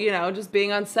whole, you know, just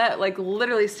being on set, like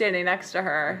literally standing next to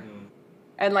her,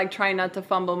 and like trying not to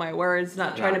fumble my words,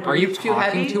 not trying to Are you breathe too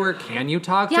talking heavy. to her? Can you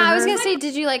talk to her? Yeah, I was gonna say,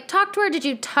 did you like talk to her? Did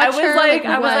you touch I was her? like,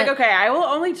 I was what? like, okay, I will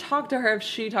only talk to her if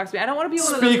she talks to me. I don't want to be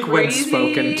one of Speak those when crazy.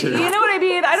 spoken to. You know what I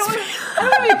mean? I don't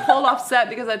want to be pulled off set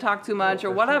because I talk too much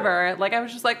or whatever. Like I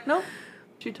was just like, nope.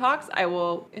 She talks, I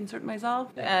will insert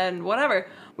myself and whatever.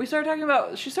 She started talking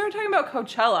about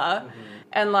Coachella.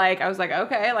 And like I was like,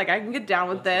 okay, like I can get down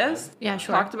with this. Yeah,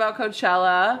 sure. Talked about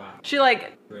Coachella. She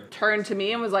like turned to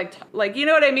me and was like, like you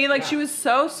know what I mean? Like she was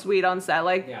so sweet on set.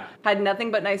 Like had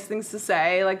nothing but nice things to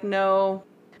say. Like no,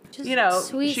 Just you know,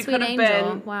 sweet, she sweet could have angel.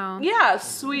 been. Wow. Yeah,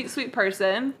 sweet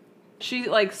person. She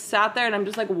like sat there and I'm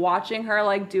just like watching her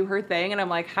like do her thing and I'm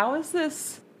like, how is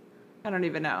this? I don't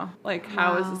even know. Like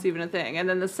how is Wow. this even a thing? And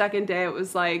then the second day it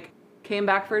was like came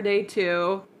back for day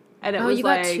 2 and it Oh, was you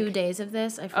like got 2 days of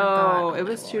this? I forgot. oh, my it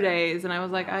was 2 Lord. days and I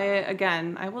was like,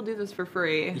 I will do this for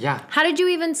free. Yeah. How did you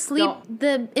even sleep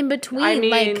the in between? I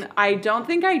mean, like, I don't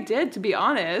think I did, to be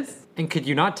honest. And could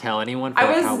you not tell anyone for I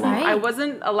like, was how long? Right. I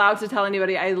wasn't allowed to tell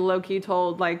anybody. I low key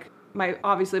told like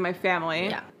obviously my family.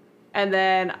 yeah. And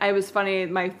then I was funny,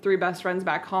 my 3 best friends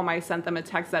back home, I sent them a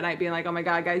text that night being like, oh my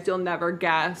god, guys, you'll never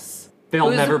guess They'll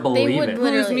who's- never they believe would it.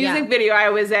 literally- whose music yeah. video I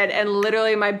was in. And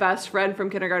literally my best friend from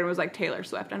kindergarten was like Taylor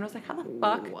Swift. And I was like, how the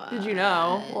fuck did you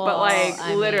know? But Well, like I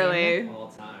mean- literally.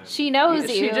 She knows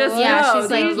She you. just Yeah, knows.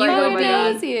 she's like, I was you oh would my be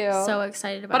God. knows you. so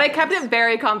excited about But I this. kept it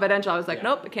very confidential. I was like,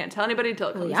 nope, I can't tell anybody until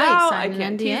it comes yeah, you out. I signed an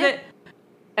can't NDA. tease it.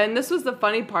 And this was the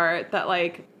funny part that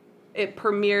like it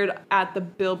premiered at the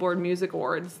Billboard Music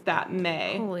Awards that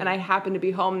May, Holy- and I happened to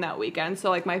be home that weekend. So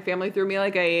like my family threw me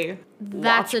like a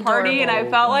That's watch party, and I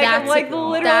adorable. felt like I'm That's like adorable.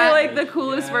 literally That- like the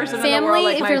coolest person in the Family, world.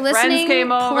 Like if my you're friends listening,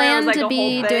 came over. It was plan like to a be whole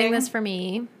doing thing. this for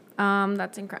me.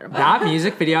 That's incredible. That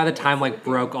music video at the time like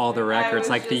broke all the records, was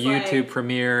like the just YouTube like-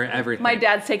 premiere, everything. My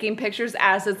dad's taking pictures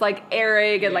as it's like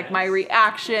airing and like my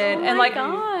reaction Oh and my like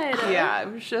God. yeah,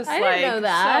 it was just I like didn't know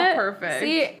that. so perfect.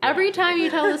 See, every time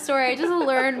you tell the story, I just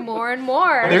learn more and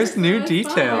more. There's new It's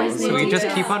details, There's so new we just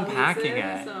details. keep unpacking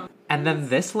it. And then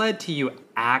this led to you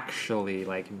actually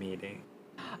like meeting.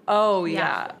 Oh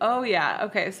yeah. Oh yeah.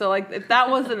 Okay, so like if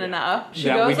that wasn't enough, she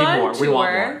Yeah, we goes need on more. tour. We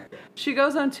want more. She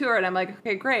goes on tour, and I'm like,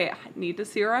 okay, great. I need to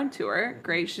see her on tour.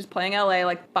 Great. She's playing LA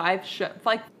like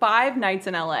 5 nights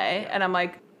in LA, and I'm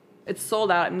like, It's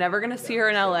sold out. I'm never going to see her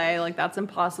in LA. Like, that's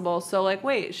impossible. So, like,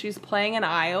 wait, she's playing in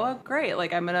Iowa? Great.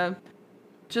 Like, I'm going to,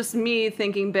 just me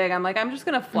thinking big. I'm like, I'm just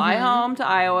going to fly home to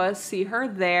Iowa, see her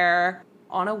there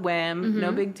on a whim.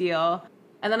 No big deal.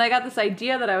 And then I got this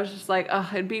idea that I was just like, oh,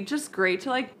 it'd be just great to,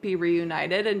 like, be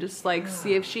reunited and just, like,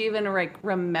 see if she even, like,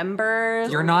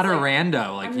 remembers. You're not a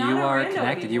rando. Like, I'm you not a are rando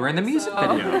connected. You were in the anymore, music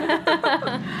so-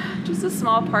 video. Just a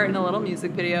small part in a little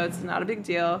music video. It's not a big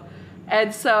deal.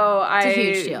 And so I, a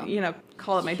huge deal. you know,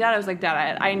 called up my dad. I was like,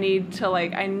 Dad, I need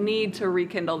to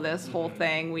rekindle this whole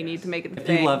thing. We need to make it the If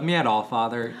thing. you love me at all,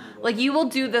 Father, Like, you will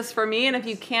do this for me, and if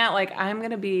you can't, like, I'm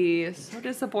gonna be so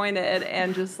disappointed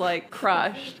and just, like,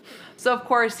 crushed. So, of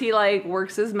course, he, like,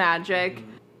 works his magic,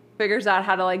 figures out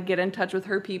how to, like, get in touch with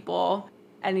her people,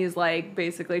 and he's, like,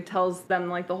 basically tells them,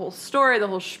 like, the whole story, the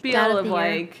whole Dad spiel of of, the year.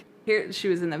 like, here, she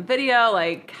was in the video,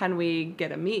 like, can we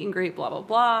get a meet and greet, blah, blah,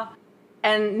 blah.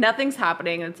 And nothing's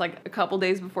happening. And it's like a couple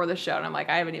days before the show. And I'm like,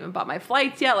 I haven't even bought my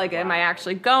flights yet. Like, am I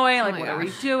actually going? Like, my what are we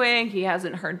gosh. doing? He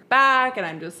hasn't heard back. And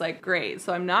I'm just like, great.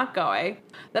 So I'm not going.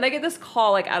 Then I get this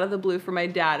call, like, out of the blue from my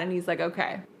dad. And he's like,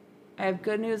 okay, I have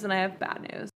good news and I have bad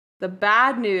news. The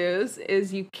bad news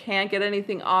is you can't get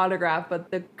anything autographed.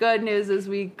 But the good news is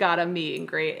we got a meet and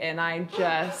greet. And I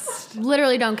just...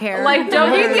 Literally don't care. Like, don't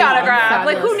need the autograph.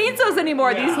 Like, who Fabulous. needs those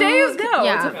anymore these days? No,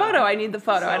 Yeah. it's a photo. I need the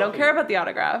photo. I don't care about the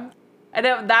autograph. And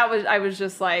I was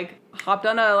just like, hopped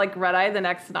on a like red eye the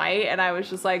next night, and I was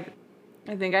just like,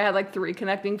 I think I had like 3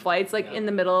 connecting flights like in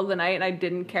the middle of the night, and I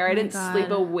didn't care. I didn't God. sleep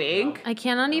a wink. I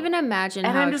cannot even imagine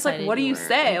And how I'm just like, excited what do you were.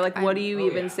 say? Like, what do I'm- you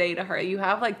even say to her? You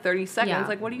have like 30 seconds. Yeah.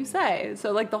 Like, what do you say?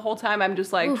 So like the whole time I'm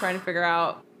just like trying to figure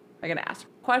out, am I gonna ask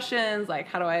questions? Like,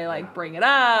 how do I like bring it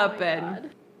up?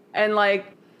 and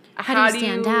like, how do do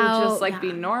you you stand out? just like Yeah.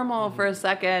 be normal for a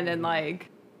second and like,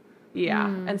 yeah.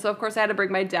 And so of course I had to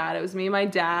bring my dad. It was me and my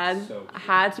dad. I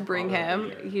had to bring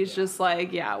him. He's just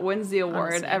like, yeah, wins the award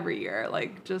Honestly. every year.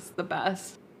 Like, just the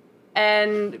best.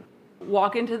 And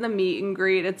walk into the meet and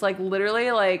greet. It's like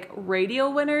literally like radio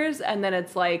winners, and then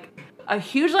it's like a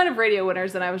huge line of radio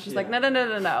winners. And I was just like, no.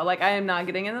 Like, I am not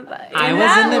getting in that. I was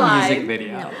that in the line. music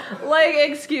video. Like,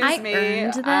 excuse I me,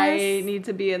 earned this. I need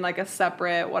to be in like a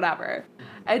separate whatever.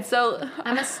 And so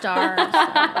I'm a star.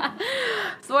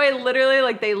 So I literally,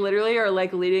 like, they literally are,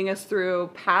 like, leading us through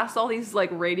past all these, like,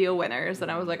 radio winners.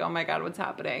 And I was like, oh, my God, what's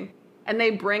happening? And they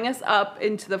bring us up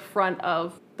into the front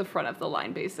of the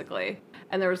line, basically.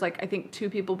 And there was, like, I think 2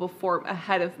 people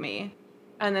ahead of me.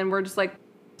 And then we're just, like,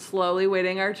 slowly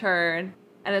waiting our turn.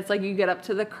 And it's, like, you get up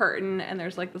to the curtain, and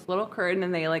there's, like, this little curtain,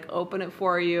 and they, like, open it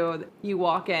for you. You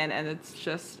walk in, and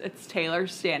it's Taylor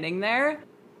standing there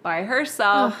by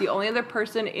herself. The only other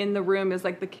person in the room is,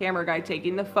 like, the camera guy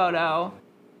taking the photo.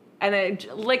 And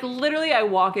it, like, literally, I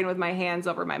walk in with my hands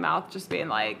over my mouth, just being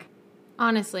like,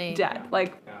 Honestly. dead.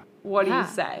 Like, what do Yeah. you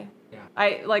say? Yeah.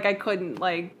 I couldn't,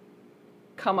 like,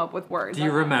 come up with words. Do you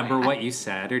at that remember point. what you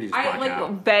said, or do you just I, black like,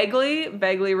 out?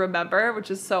 vaguely remember, which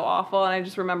is so awful. And I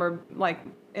just remember, like,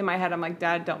 in my head, I'm like,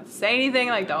 Dad, don't say anything.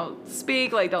 Like, don't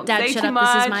speak. Like, don't Dad, say shut too up.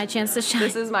 much. This is my chance to shine.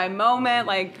 This is my moment.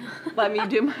 Like, let me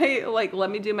do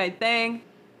my thing.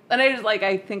 And I just, like,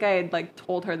 I think I had, like,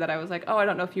 told her that I was like, oh, I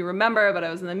don't know if you remember, but I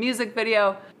was in the music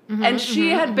video. And she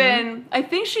had been, I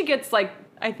think she gets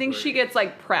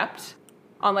prepped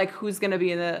on, like, who's going to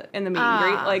be in the meet and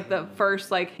greet, like, the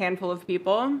first, like, handful of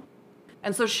people.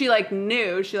 And so she, like,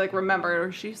 knew, she, like, remembered,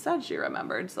 or she said she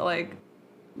remembered. So, like,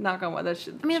 knock on wood, that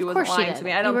she I mean, wasn't of course she lying did. to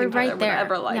me. I don't You were think Taylor right would there.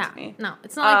 ever lie Yeah. to me. No,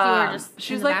 it's not like you were just.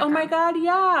 She was in the like, oh my background. God,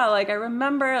 yeah. Like, I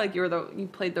remember, like, you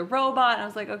played the robot. And I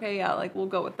was like, okay, yeah, like, we'll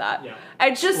go with that. Yeah.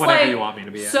 I just, Whatever like, you want me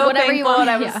to be in. so Whatever you thankful. want,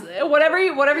 And I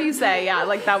was, whatever you say, yeah,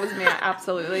 like, that was me,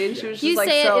 absolutely. And she was just, You like,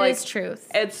 say so, it like, is truth.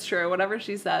 it's true, whatever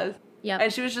she says. Yep.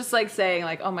 And she was just, like, saying,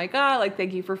 like, oh my God, like,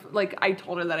 thank you for, like, I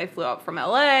told her that I flew out from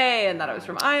LA and that I was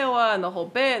from Iowa and the whole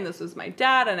bit, and this was my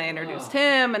dad, and I introduced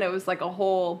him, and it was, like, a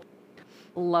whole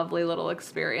lovely little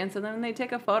experience. And then they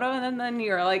take a photo, and then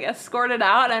you're, like, escorted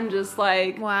out, and I'm just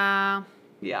like, Wow.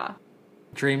 yeah.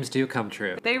 Dreams do come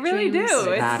true. They really Dreams. do.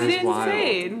 That It's is wild.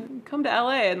 insane. Come to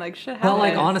LA and, like, shit happens. Well,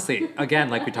 like, honestly, again,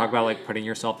 like we talk about, like, putting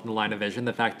yourself in the line of vision,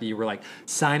 the fact that you were, like,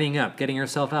 signing up, getting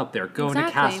yourself out there, going to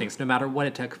Exactly. castings, no matter what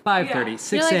it took, 5:30, Yeah.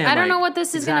 6 You're like, a.m. I don't know what this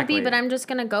is exactly. gonna be, but I'm just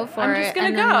gonna go for it. I'm just gonna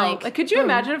and go. then, Like, could you boom.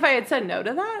 imagine if I had said no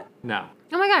to that? No.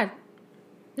 Oh my God.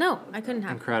 No, I couldn't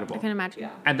have. Incredible. I couldn't imagine.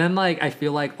 And then, like, I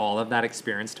feel like all of that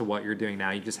experience to what you're doing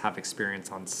now, you just have experience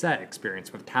on set,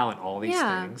 experience with talent, all these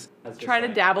Yeah. things. Try to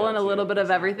dabble in a little bit of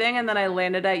everything, and then I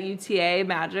landed at UTA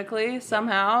magically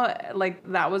somehow. Like,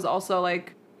 that was also,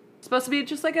 like, supposed to be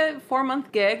just like a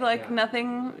 4-month gig, like,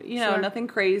 nothing, you know, Sure. nothing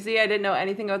crazy. I didn't know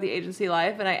anything about the agency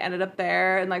life, and I ended up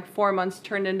there, and like 4 months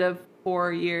turned into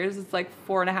 4 years. It's like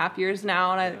 4.5 years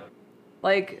now, and I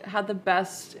like had the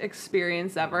best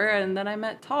experience ever. And then I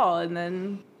met Tall, and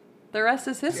then the rest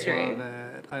is history.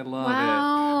 I love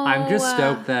Wow. it. I'm just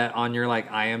stoked that on your like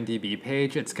IMDb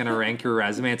page, it's gonna rank your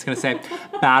resume. It's gonna say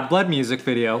Bad Blood music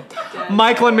video,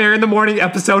 Michael and Mary in the Morning,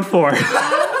 episode 4.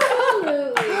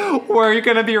 Where you're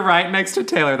gonna be right next to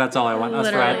Taylor. That's all I want. That's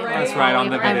Literally. right. That's right on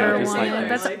the All we've video, ever just like wanted.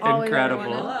 this. That's all we've ever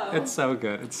Incredible. wanted. It's so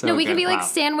good. It's so No, we good. can be like Wow.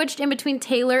 sandwiched in between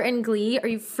Taylor and Glee. Are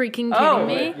you freaking kidding Oh,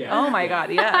 me? oh my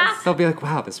God, yes. They'll be like,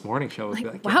 wow, this morning show would be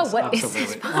like, wow, yes, what is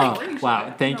this absolutely. Oh,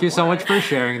 wow. Thank you so much for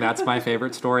sharing. That's my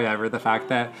favorite story ever. The fact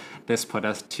that this put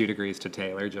us 2 degrees to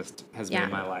Taylor just has Yeah.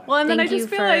 made my life. Well, and then Thank I you just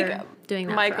feel for like doing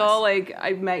that for Michael, us. like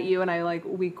I met you, and I like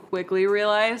we quickly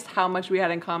realized how much we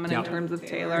had in common in Yep. terms of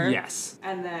Taylor. Yes.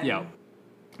 And then Yo.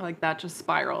 like that just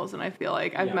spirals, and I feel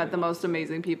like I've Yeah. met the most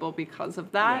amazing people because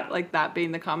of that. Yeah. Like that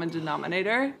being the common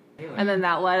denominator, and then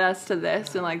that led us to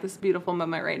this and like this beautiful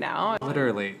moment right now.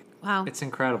 Literally. Wow. It's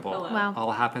incredible. Wow.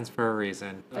 All happens for a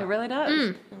reason. It really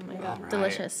does. All right.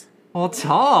 Delicious. Well,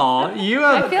 Tall, you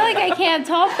I have feel like I can't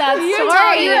top that story. You've been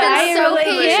I so really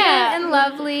patient can't. and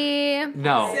lovely.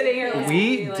 no. Sitting here listening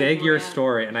We to you, like, dig your wow.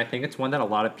 story, and I think it's one that a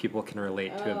lot of people can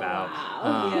relate to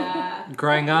about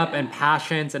growing up and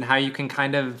passions and how you can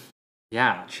kind of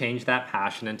change that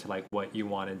passion into like what you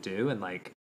want to do and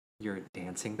like your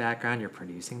dancing background, your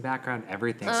producing background,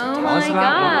 everything. So Oh tell us my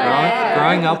about what God.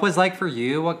 growing up was like for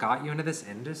you. What got you into this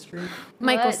industry?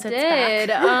 Michael What sits did?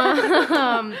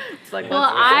 back. It's like Well,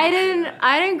 I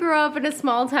didn't grow up in a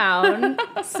small town,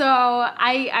 so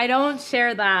I don't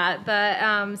share that.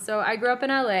 But so I grew up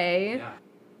in LA.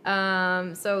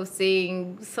 So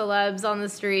seeing celebs on the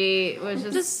street was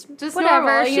just whatever.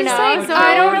 normal, She's you know. like, so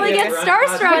I don't really yeah, get right.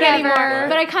 starstruck Whatever. anymore.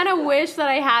 But I kind of wish that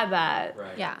I had that.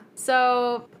 Yeah.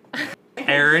 So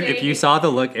Aaron, if you saw the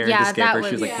look Aaron Yeah, just gave that her,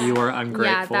 she was was- like, "You are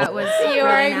ungrateful." Yeah, that was you are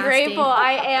really nasty. ungrateful.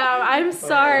 I am. I'm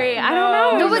sorry. I don't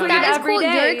know. No, I'm but doing that it is every cool. day,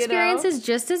 Your you know? experience is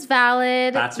just as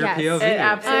valid. That's your Yes. POV. It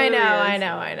absolutely I is.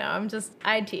 know.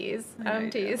 I tease. I'm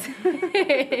teasing.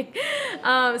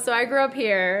 So I grew up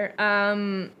here.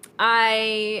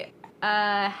 I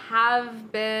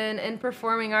have been in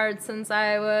performing arts since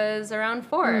I was around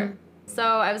 4. So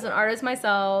I was an artist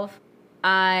myself.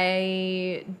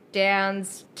 I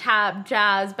danced, tap,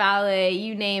 jazz, ballet,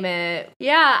 you name it.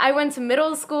 Yeah, I went to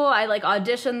middle school. I like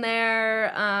auditioned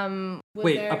there. Was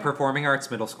Wait, there. a performing arts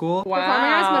middle school? Performing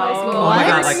arts middle school. Oh my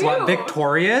god, What? like what?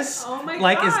 Victorious? Oh my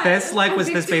Like, is God. this like was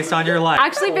this based on your life?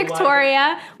 Actually,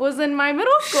 Victoria was in my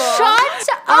middle school. Shut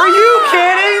Are up! you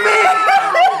kidding me?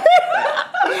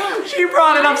 She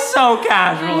brought it up so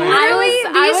casually. Literally,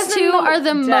 I was these in two the are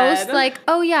the dead. most like.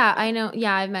 Oh yeah, I know.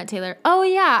 Yeah, I've met Taylor. Oh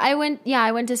yeah, I went. Yeah,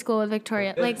 I went to school with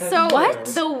Victoria. Like So what?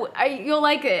 You'll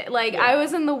like it. Like I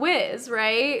was in the Wiz,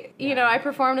 right? You know, I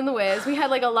performed in the Wiz. We had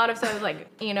like a lot of stuff, like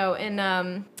in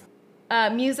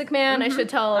Music Man. I should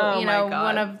tell Oh my God.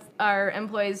 one of our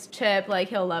employees, Chip, like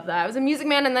he'll love that. I was a Music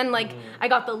Man, and then like I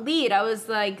got the lead. I was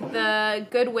like the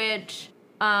Good Witch.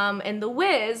 In the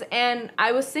Wiz, and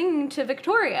I was singing to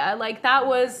Victoria. Like that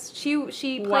was she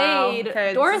Wow. played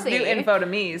Okay, Dorothy. This is new info to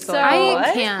me. So, So- I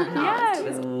what? can't. Yeah, it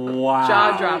was Wow.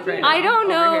 Jaw dropped right now. I don't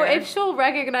know over here. if she'll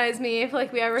recognize me if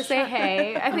like we ever say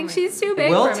hey. I think she's too big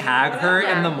We'll for me. tag her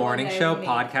in the Yeah. morning show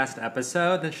podcast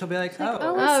episode, then she'll be like, Oh,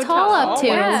 oh. what's Tall up to?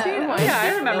 yeah. Yeah,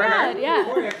 I remember her.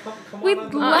 Yeah. We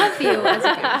love you as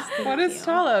a guest. What is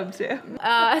Tall up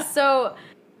to? So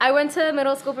I went to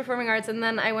middle school performing arts, and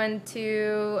then I went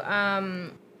to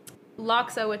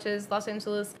LACHSA, which is Los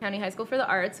Angeles County High School for the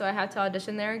Arts. So I had to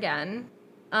audition there again.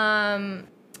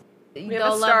 We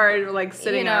have a star like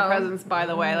sitting in our know. presence, by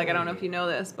the way. Like I don't know if you know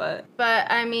this, but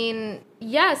But I mean,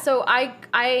 yeah, so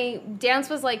I dance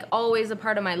was like always a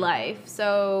part of my life.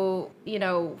 So, you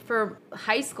know, for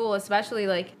high school especially,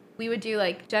 like we would do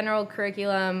like general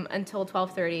curriculum until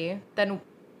 12:30, then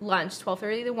lunch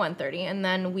 12:30 to 1:30, and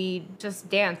then we just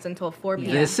danced until 4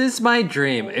 p.m. This is my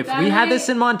dream. If we had this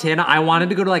in Montana, I wanted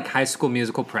to go to like High School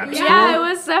Musical prep school. Yeah, it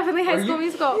was definitely High School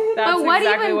Musical. That's but what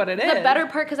exactly even what it the is. better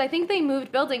part, because I think they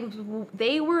moved buildings.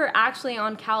 They were actually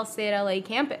on Cal State LA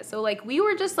campus, so like we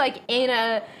were just like in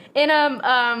a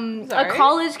Sorry?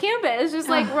 college campus, just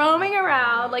like roaming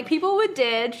around. Like people would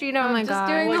ditch, you know, Oh my just God.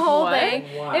 doing the Like, whole what? thing.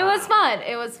 It was fun.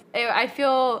 I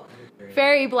feel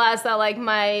very blessed that like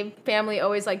my family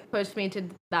always like pushed me to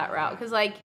that route, because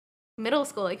like middle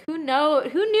school, like who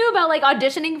knew about like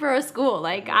auditioning for a school?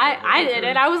 Like I did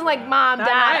it. I was like, Mom, Not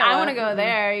Dad, I Iowa. want to go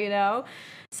there, you know.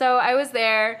 So I was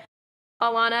there.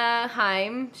 Alana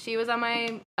Haim, she was on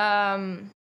my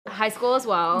high school as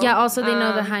well. Yeah, also they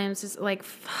know the Hyams is like,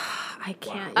 I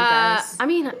can't, you guys. I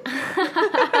mean,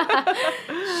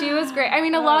 she was great. I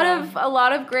mean, a lot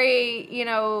of great, you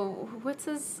know, what's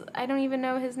his, I don't even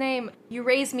know his name. You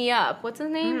Raise Me Up. What's his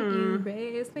name? You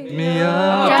Raise Me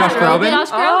Up. Josh Groban. Josh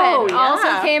Groban Oh, yeah.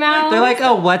 also came out. They're like,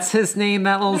 oh, what's his name?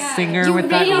 That little singer with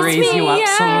that Raise Raise You Me Up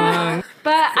Up. song.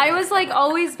 But I was like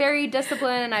always very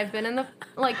disciplined, and I've been in the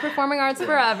like performing arts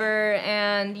forever.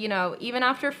 And you know, even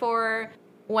after 4,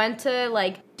 went to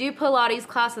like do Pilates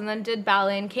class and then did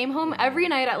ballet and came home every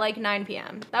night at like 9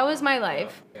 p.m. That was my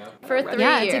life for 3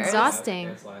 Yeah, years. it's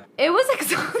exhausting. It was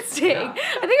exhausting.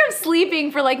 I think I'm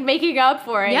sleeping for like making up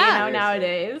for it, Yeah. you know,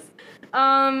 nowadays.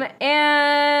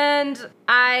 And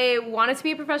I wanted to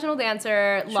be a professional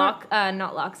dancer. Not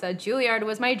Loxa. Juilliard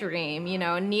was my dream, you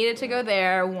know, needed to go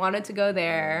there, wanted to go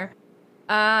there.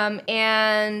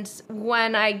 And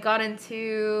when I got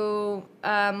into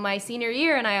my senior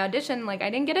year and I auditioned, like I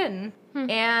didn't get in.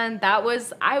 And I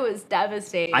was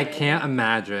devastated. I can't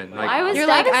imagine. Like, I was You're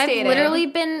like, I've devastated. literally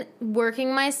been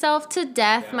working myself to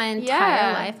death my entire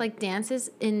Yeah. life. Like, dance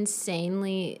is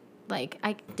insanely, like,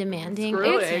 demanding.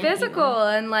 It's It's physical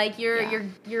and like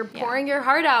you're pouring your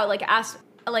heart out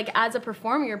as a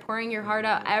performer, you're pouring your heart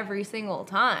out every single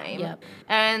time. Yep.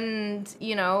 And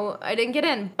you know, I didn't get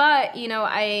in, but you know,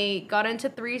 I got into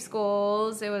 3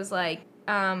 schools. It was like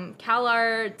Cal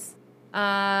Arts,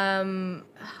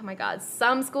 oh my God,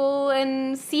 some school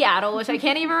in Seattle, which I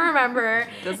can't even remember.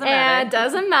 Doesn't and matter.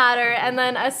 doesn't matter. And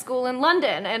then a school in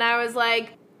London, and I was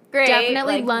like, great,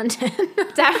 Definitely like, London.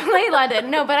 Definitely London.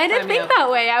 No, but I didn't Sign me think up.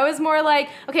 that way. I was more like,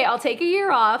 okay, I'll take a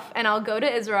year off and I'll go to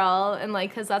Israel and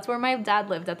like, cause that's where my dad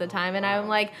lived at the time. And I'm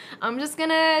like, I'm just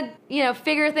gonna, you know,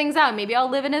 figure things out. Maybe I'll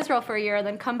live in Israel for a year and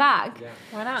then come back.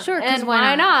 Why not? Sure, because And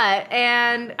why not?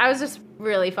 And I was just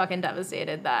really fucking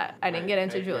devastated that I didn't get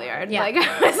into Juilliard. Yeah. Like,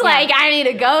 I was like, I need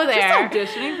to go there.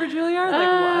 Just auditioning for Juilliard?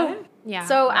 Like, what? Yeah.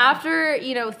 So after,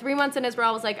 you know, 3 months in Israel,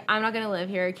 I was like, I'm not going to live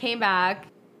here. Came back,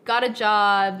 got a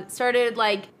job, started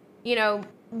like, you know,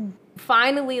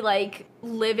 finally like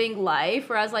living life.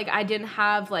 Whereas like I didn't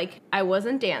have like, I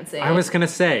wasn't dancing. I was gonna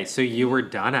say, so you were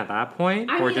done at that point,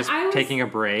 I or mean, just I was- taking a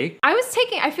break?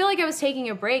 I feel like I was taking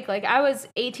a break. Like I was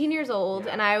 18 years old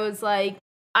and I was like,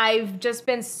 I've just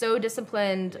been so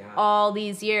disciplined all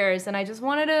these years and I just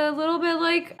wanted a little bit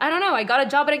like, I don't know, I got a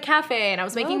job at a cafe and I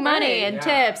was making money and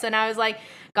tips and I was like,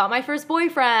 got my first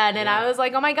boyfriend and I was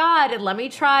like, oh my God, and let me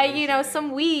try, you know,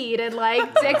 some weed and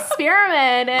like to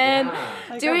experiment and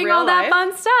Like a doing real all that life?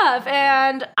 fun stuff.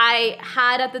 And I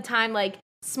had at the time like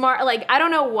smart, like I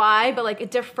don't know why, but like it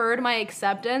deferred my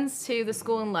acceptance to the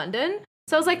school in London.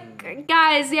 So I was like,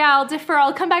 guys, yeah, I'll defer.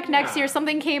 I'll come back next year.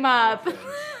 Something came up.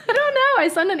 I don't know. I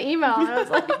sent an email. And I was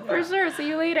like, for sure. See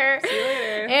you later. See you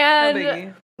later. No And,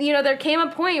 biggie. you know, there came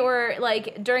a point where,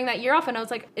 like, during that year off, and I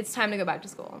was like, it's time to go back to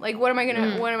school. Like, what am I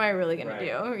really gonna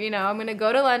do? You know, I'm gonna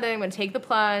go to London. I'm gonna take the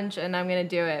plunge, and I'm gonna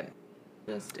do it.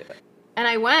 Just do it. And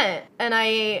I went, and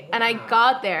I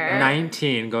got there.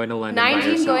 19 going to London. by 19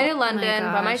 yourself. going to London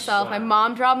by gosh. myself. My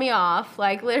mom dropped me off,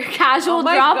 like literally casual Oh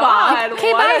my drop God, off.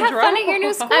 Okay, what bye. a Have fun at your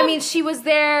new drop-off. school. I mean, she was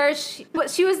there. She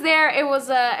was there. It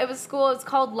was school. It's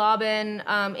called Laban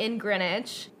in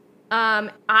Greenwich.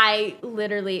 I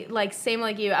literally like same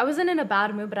like you. I wasn't in a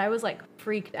bad mood, but I was like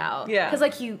freaked out. Yeah. Because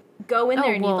like you go in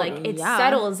there and well, you like it yeah.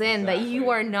 settles in that you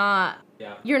are not.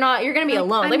 Yeah. You're gonna be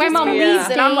alone. I'm Like my just mom gonna leaves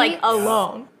and I'm like stay-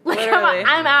 alone. Like Literally.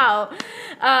 I'm out.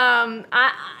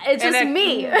 It's In just a-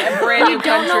 me. A brand new You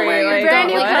don't know country. where you're like, brand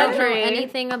new going. You don't know country.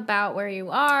 anything about where you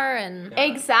are, and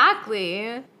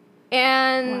Exactly.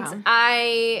 And Wow.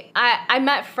 I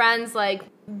met friends like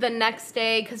the next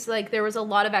day because like there was a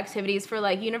lot of activities for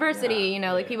like university, you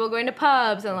know, like people going to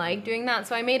pubs and like doing that.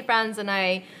 So I made friends and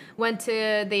they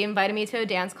invited me to a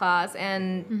dance class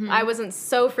and I wasn't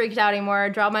so freaked out anymore. I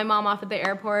dropped my mom off at the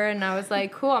airport and I was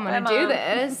like, cool, I'm gonna Bye, do Mom.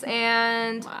 this.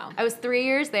 And Wow. I was 3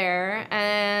 years there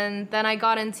and then I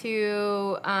got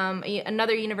into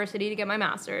another university to get my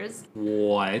master's.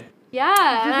 What?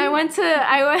 Yeah, and I went.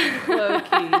 Low-key.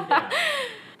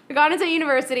 I got into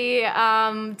university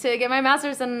to get my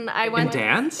master's, and I went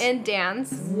dance? In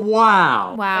dance.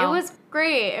 Wow. wow, It was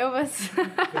great. It was.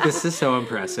 This is so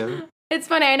impressive. It's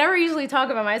funny. I never usually talk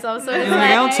about myself, so it's Like,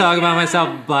 I don't like- talk about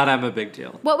myself, but I'm a big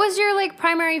deal. What was your like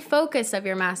primary focus of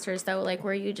your masters though? Like,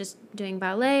 were you just doing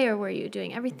ballet or were you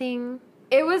doing everything?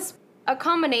 It was a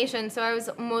combination. So I was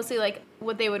mostly like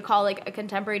what they would call like a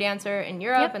contemporary dancer in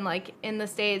Europe, Yep. and like in the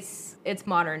States, it's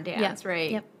modern dance,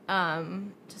 right? Yep.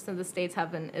 just in the States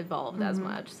haven't evolved as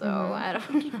much. So I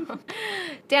don't know.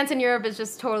 Dance in Europe is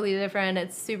just totally different.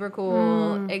 It's super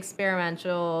cool,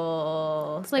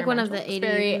 experimental. It's like one of the 80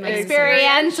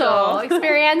 Experiential. Sorry, I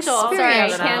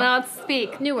Experiential. cannot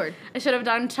speak. New word. I should have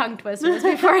done tongue twisters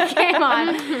before I came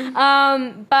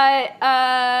on.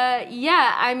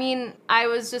 Yeah, I mean, I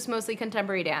was just mostly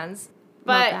contemporary dance.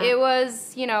 But that. it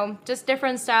was, you know, just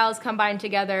different styles combined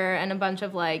together and a bunch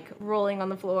of like rolling on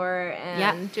the floor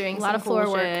and doing a lot some of floor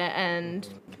cool work. shit and,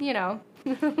 you know,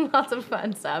 lots of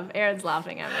fun stuff. Aaron's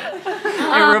laughing at me.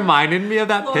 It reminded me of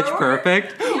that Pitch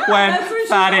Perfect when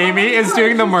Fat Amy is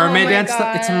doing the mermaid my dance.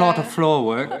 God. It's a lot of floor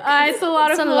work. It's a lot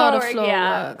It's of a floor lot of work, floor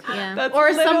yeah. work. Yeah. That's Or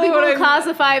some literally people what I'm-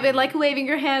 classify it like waving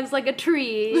your hands like a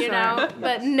tree, you know?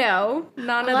 But no,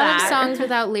 none A of lot that. of songs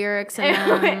without lyrics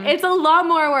and It's a lot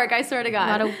more work, I swear to God.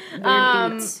 a lot of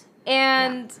weird beats.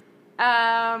 And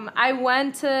I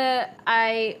went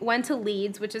to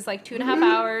Leeds, which is like 2.5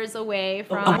 hours away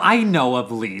from. Oh, I know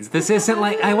of Leeds. This isn't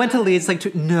like I went to Leeds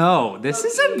no, this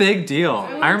is a big deal.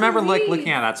 I remember like looking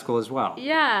at that school as well.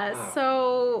 Yeah,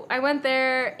 so I went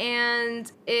there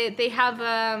and they have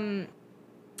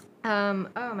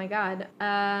oh my God,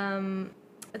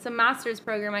 it's a master's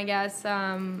program, I guess,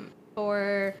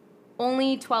 for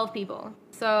only 12 people.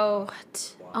 So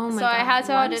Oh my so god. I had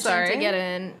to audition sorry? to get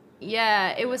in.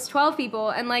 Yeah, it was 12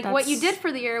 people, and like what you That's- did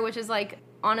for the year, which is like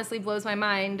honestly blows my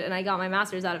mind, and I got my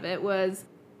master's out of it, was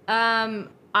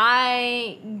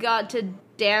I got to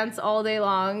dance all day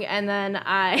long, and then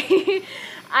I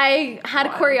I had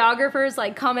choreographers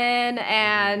like come in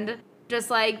and just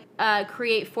like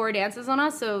create 4 dances on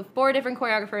us. So 4 different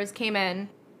choreographers came in.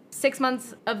 6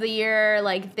 months of the year,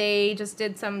 like they just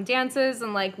did some dances,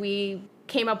 and like we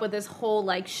came up with this whole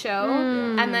like show,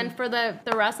 and then for the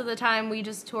rest of the time we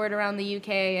just toured around the UK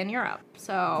and Europe.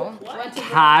 So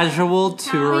Casual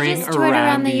touring We just toured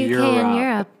around the UK Europe. and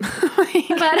Europe.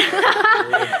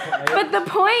 but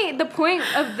the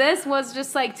point of this was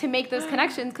just like to make those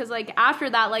connections, because like after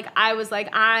that, like I was like,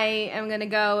 I am gonna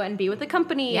go and be with the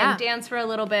company Yeah. and dance for a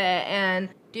little bit and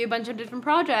do a bunch of different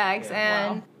projects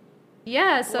and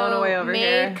yeah, so Blown away over made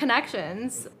here.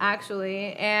 connections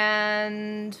actually,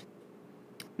 and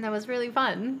that was really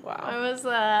fun. Wow. It was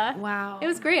Wow. it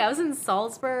was great. I was in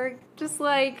Salzburg, just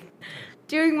like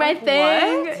doing my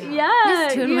thing. what? Yeah,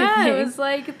 Just doing my yeah. thing. It was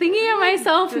like thinking of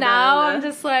myself Did now. none of I'm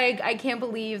this. just like, I can't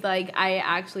believe like I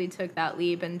actually took that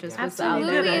leap and just was out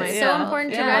Absolutely. there. did it. It's Yeah. so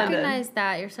important to Yeah. recognize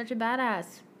that. You're such a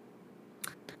badass.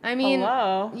 I mean,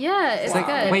 Hello. yeah, it's Like,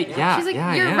 good. wait, yeah, She's like,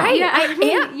 yeah, you're yeah. right. Yeah, I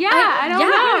mean, yeah, I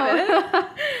don't know.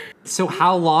 So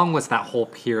how long was that whole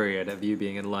period of you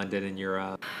being in London and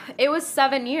Europe? It was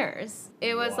 7 years.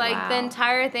 It was like the Wow.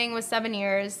 entire thing was 7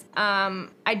 years.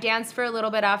 I danced for a little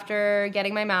bit after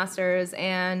getting my master's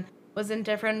and was in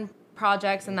different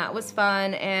projects, and that was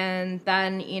fun. And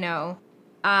then, you know,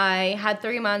 I had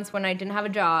 3 months when I didn't have a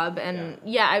job, and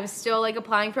yeah, I was still like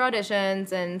applying for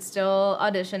auditions and still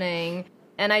auditioning.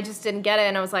 And I just didn't get it,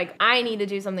 and I was like, I need to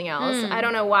do something else. I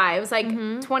don't know why. It was like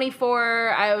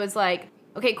 24. I was like,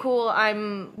 okay, cool.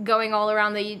 I'm going all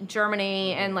around the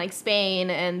Germany and like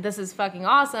Spain, and this is fucking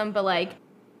awesome. But like,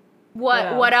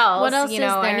 what else? What else You is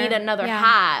know, I there? need another Yeah.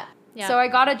 hat. Yeah. So I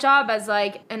got a job as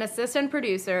like an assistant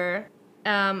producer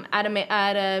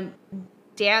at a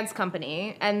dance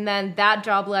company, and then that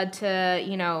job led to,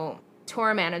 you know,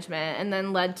 tour management, and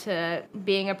then led to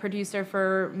being a producer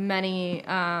for many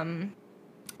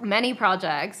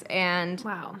projects. And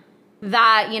Wow.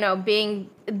 that, you know, being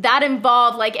that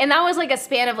involved, like, and that was like a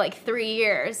span of like 3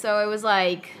 years. So it was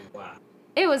like,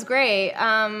 it was great.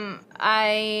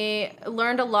 I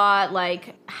learned a lot,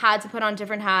 like had to put on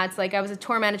different hats. Like I was a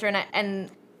tour manager, and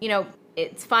you know,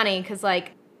 it's funny because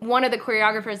like one of the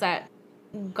choreographers that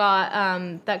got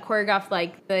that choreographed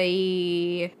like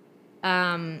the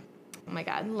oh my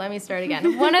god, let me start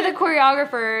again. One of the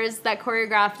choreographers that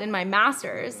choreographed in my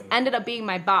master's ended up being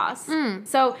my boss.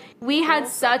 So we had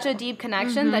such a deep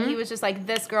connection that he was just like,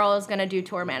 this girl is gonna do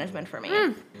tour management for me.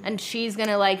 And she's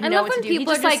gonna like I know love what when to do. He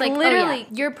people just are just like, literally oh,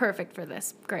 yeah, you're perfect for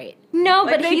this. Great. no,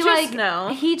 Like, but they he just like know.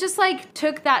 he just like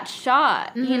took that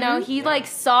shot. You know, he like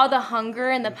saw the hunger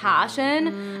and the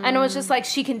passion, and it was just like,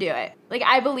 she can do it. Like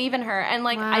I believe in her, and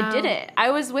like I did Wow. it.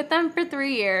 I was with them for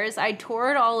 3 years. I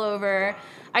toured all over.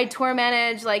 I tour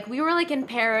managed. Like we were like in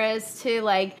Paris to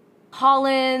like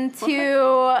Holland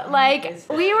to like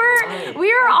we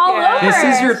were all over. This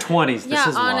is your 20s. This Yeah,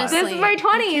 is why. honestly. This is my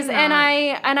 20s, and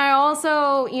cannot. I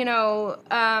also, you know,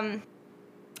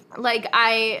 like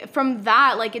I from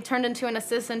that, like it turned into an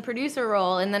assistant producer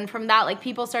role, and then from that, like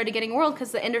people started getting world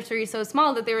because the industry is so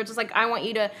small that they were just like, I want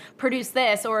you to produce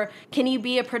this, or can you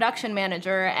be a production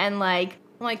manager? And like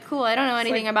I'm like, cool, I don't know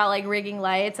anything about like rigging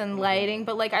lights and lighting,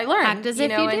 but like I learned, Act as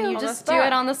if you and do. you On the just do spot.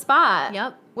 it on the spot.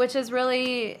 Yep. Which is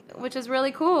really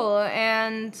cool.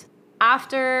 And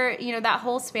after, that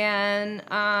whole span,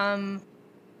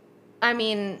 I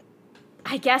mean,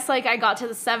 I guess like I got to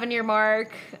the 7-year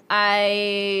mark.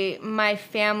 My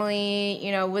family,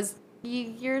 was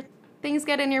your things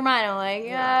get in your mind. I'm like,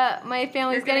 yeah, my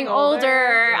family's You're getting getting older.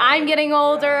 older. I'm getting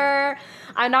older.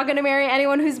 I'm not gonna marry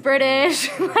anyone who's British.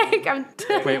 Like I'm.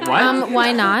 Wait, what?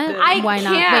 Why not? Why not? can't.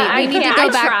 Wait, we I need can't. to go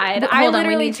I back. tried. Hold I on, we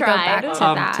literally need to go back tried. to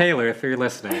that. Taylor, if you're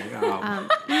listening,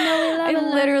 I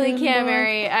literally can't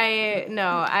marry.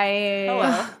 Hello.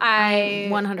 I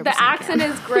 100% The accent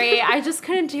can. is great. I just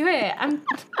couldn't do it.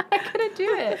 I couldn't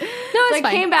do it. No, it's I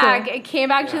fine. came back. Cool. I came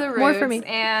back to the roots. More for me.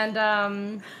 And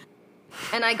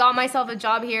I got myself a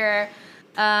job here.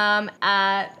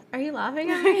 Are you laughing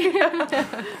at me?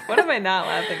 What am I not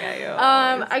laughing at you?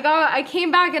 I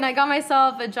came back and I got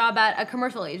myself a job at a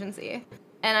commercial agency.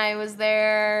 And I was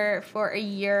there for a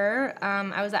year.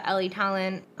 I was at Ellie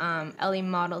Talent. Ellie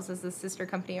Models is the sister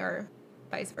company, or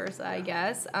vice versa, I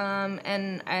guess.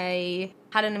 And I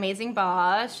had an amazing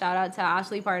boss. Shout out to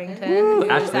Ashley Partington. who's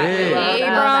Ashley. at Ashley.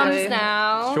 Abrams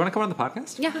now. do you want to come on the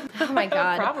podcast? Yeah. Oh my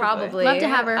god, Probably. probably. Love to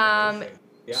have her.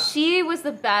 She was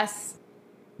the best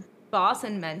boss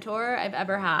and mentor I've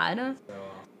ever had.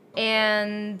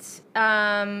 And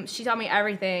she taught me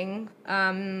everything.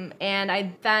 And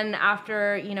I then,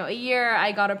 after a year,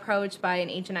 I got approached by an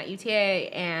agent at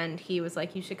UTA, and he was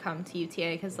like, "You should come to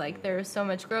UTA because like there's so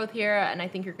much growth here, and I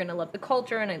think you're gonna love the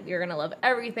culture, and you're gonna love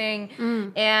everything."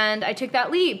 And I took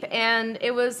that leap, and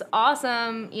it was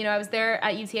awesome. I was there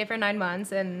at UTA for 9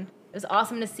 months, and it was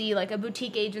awesome to see like a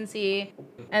boutique agency,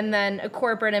 and then a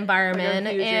corporate environment,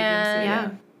 Like a huge and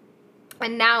agency,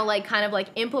 and now like kind of like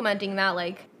implementing that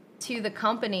like to the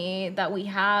company that we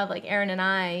have, like Erin and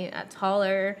I at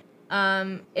Taller.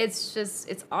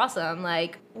 It's awesome.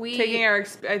 Like we taking our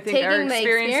taking the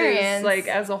experiences experience. like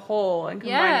as a whole and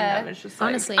combining Yeah. them. It's just like,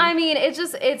 Honestly. I mean,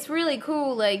 it's really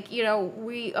cool. Like,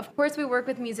 we, of course we work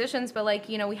with musicians, but like,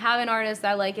 we have an artist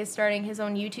that like is starting his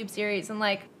own YouTube series, and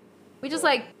like, we just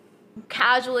like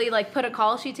casually like put a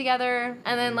call sheet together,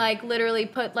 and then like literally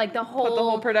put like the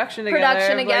whole production together,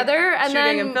 like, and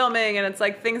shooting then and filming, and it's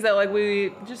like things that like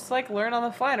we just like learn on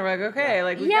the fly, and we're like, okay,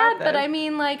 like we yeah, got this. but I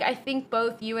mean, like, I think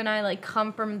both you and I like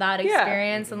come from that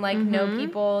experience and like know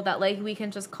people that like we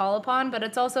can just call upon, but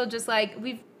it's also just like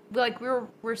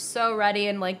we're so ready,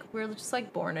 and like we're just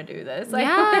like born to do this. Like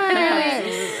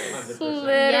Yes.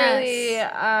 literally,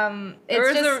 There it's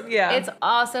is just a- it's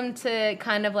awesome to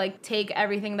kind of like take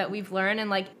everything that we've learned and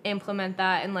like implement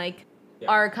that in like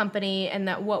our company, and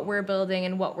that what we're building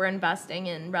and what we're investing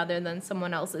in, rather than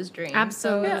someone else's dream.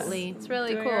 Absolutely. So it's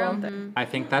really Doing your own cool. thing. I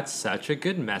think that's such a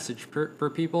good message for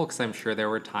people, because I'm sure there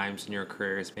were times in your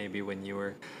careers, maybe when you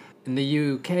were in the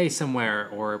UK somewhere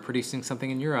or producing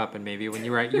something in Europe, and maybe when you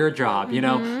were at your job,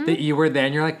 that you were there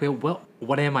and you're like, well,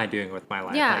 what am I doing with my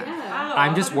life? Yeah. Like,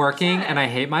 I'm just working and I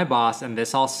hate my boss and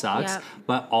this all sucks. Yep.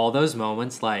 But all those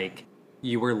moments, like,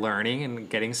 you were learning and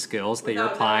getting skills that you're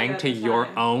applying to your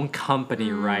own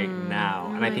company right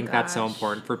now. And I think that's so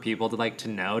important for people to like to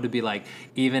know, to be like,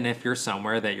 even if you're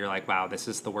somewhere that you're like, wow, this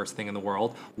is the worst thing in the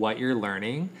world, what you're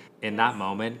learning in that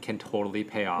moment can totally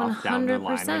pay off down the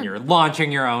line when 100%. you're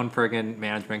launching your own friggin'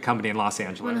 management company in Los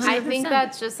Angeles. I think 100%.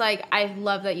 that's just like, I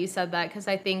love that you said that, because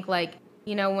I think like,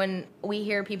 when we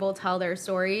hear people tell their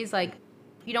stories, like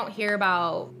you don't hear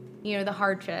about, the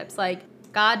hardships. Like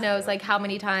God knows like how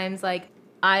many times like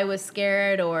I was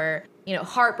scared or,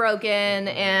 heartbroken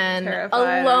and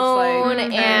Terrified. alone,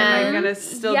 It's like, and am I gonna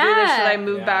still do this? Should I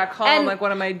move back home? And- like,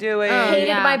 what am I doing? hated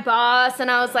Yeah. my boss,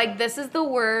 and I was like, this is the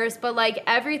worst. But like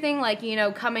everything, like,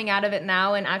 coming out of it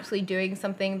now and actually doing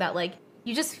something that like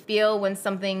you just feel when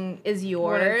something is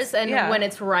yours and when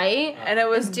it's right. And it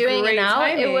was doing it great now,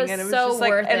 it timing, was and it was so just like,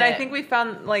 worth and I it. think we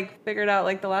figured out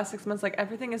like the last 6 months, like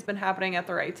everything has been happening at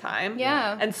the right time.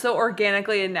 Yeah. And so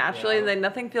organically and naturally, and then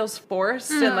nothing feels forced,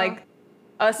 and like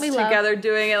us We love- together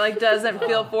doing it like doesn't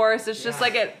feel forced. It's just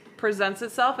like it presents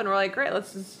itself, and we're like, great,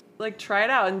 let's just like try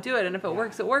it out and do it. And if it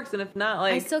works, it works, and if not,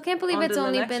 like I still can't believe on it's to the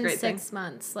only next been great thing. 6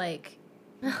 months. Like,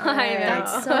 I know.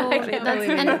 that's so. I can't That's, believe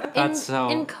it. and That's so-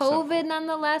 in so COVID,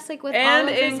 nonetheless, like with all And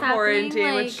of this in quarantine,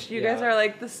 happening, which like, you guys are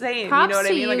like the same. You Props know what I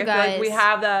to mean? Like you I feel like we guys.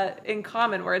 have that in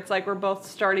common, where it's like we're both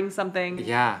starting something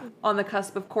Yeah. on the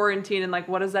cusp of quarantine, and like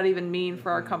what does that even mean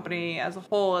for our company as a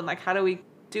whole, and like how do we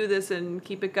do this and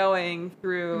keep it going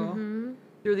through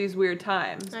these weird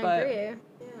times? I But agree.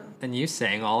 And you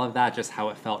saying all of that, just how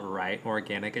it felt right,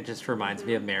 organic, it just reminds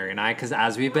me of Mary and I. Because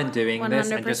as we've been doing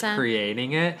this and just 100%.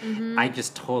 creating it, I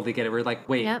just totally get it. We're like,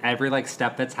 wait, Yep. every like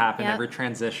step that's happened, Yep. every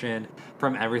transition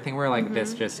from everything, we're like,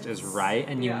 this just is right.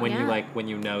 And you, when you Yeah. like, when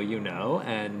you know,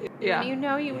 and Yeah. You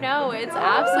know. It's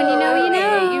absolutely When you know, you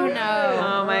know. You know.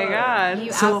 Oh my God.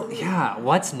 You so absolutely- yeah,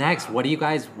 what's next? What do you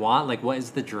guys want? Like, what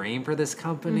is the dream for this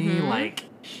company? Like,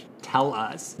 tell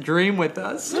us, dream with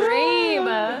us. dream. We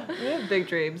have big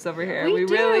dreams over here. We We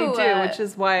really do. do, which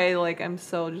is why like I'm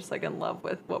so just like in love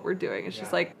with what we're doing. It's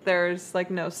just like there's like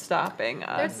no stopping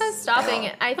us. There's no stopping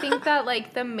it. I think that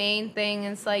like the main thing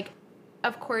is like,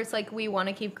 of course, like we want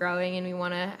to keep growing and we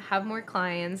want to have more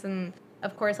clients, and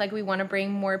of course, like we want to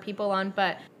bring more people on.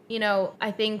 But you know,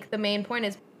 I think the main point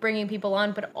is bringing people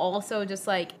on, but also just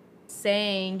like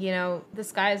saying, you know, the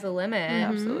sky's the limit.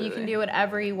 Absolutely. You can do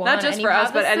whatever you want. Not just and you for us,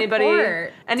 have the but anybody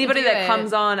support to do that it.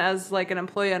 comes on as like an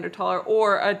employee under Taller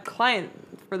or a client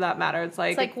for that matter. It's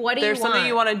like what do you there's something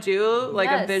you want? want to do, like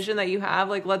a Yes. vision that you have,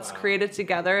 like let's create it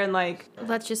together and like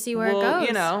Let's just see where it we'll, goes.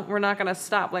 you know, we're not gonna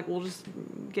stop. Like we'll just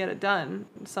get it done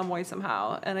some way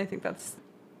somehow. And I think that's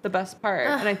the best part.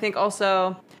 And I think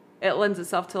also it lends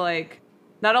itself to like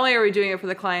not only are we doing it for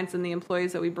the clients and the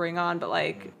employees that we bring on, but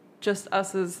like just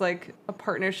us as like a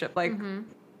partnership, like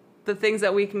the things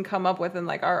that we can come up with in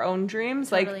like our own dreams.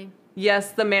 Totally. Like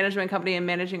yes, the management company and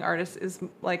managing artists is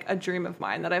like a dream of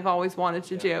mine that I've always wanted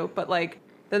to do. But like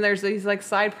then there's these like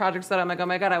side projects that I'm like, oh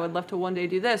my God, I would love to one day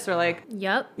do this or like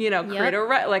Yep. you know, Yep.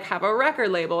 create like have a record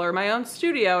label or my own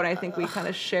studio. And I think we kind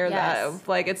of share that Yes. of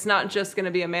like, it's not just going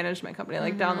to be a management company.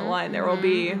 Like down the line, there will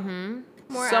be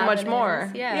More so much avenues,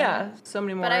 more. yeah. So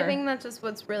many more. But I think that's just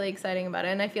what's really exciting about it.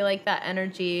 And I feel like that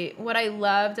energy, what I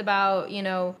loved about, you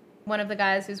know, one of the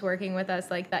guys who's working with us,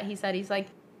 like that he said, he's like,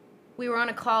 we were on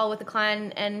a call with a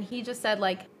client and he just said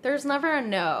like, there's never a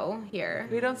no here.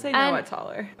 we don't say no and- at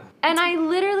Taller. And I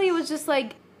literally was just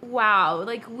like, wow,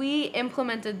 like we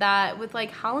implemented that with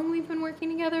like how long we've been working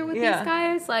together with Yeah. these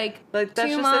guys, like Like that's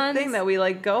 2 just months. the thing that we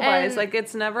like go by. It's And like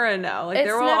it's never a no. Like it's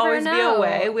there will never always be a no.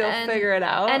 way. We'll And- figure it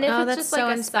out. And if Oh, it's that's just so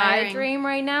like a inspiring. side dream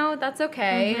right now, that's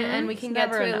okay, and we It's can get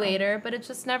never to a it no. later. But it's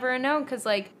just never a no, because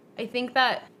like I think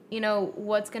that you know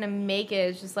what's gonna make it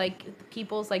is just like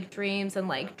people's like dreams and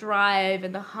like drive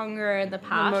and the hunger and the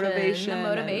passion, motivation the and-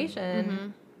 motivation. Yeah.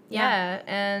 Yeah,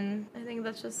 and I think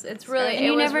that's just it's really And it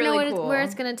you was never know really what cool. where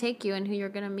it's gonna take you and who you're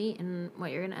gonna meet and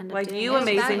what you're gonna end up like doing. you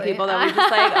amazing Exactly. people that we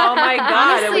just like, oh my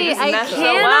God, and we Honestly, just I mesh so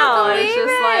cannot well. And it's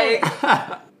believe just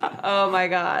like, oh my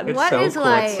God. It's What so is cool.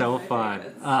 life? It's so fun.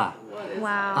 Ah.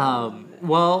 Wow.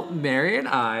 Well, Mary and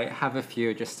I have a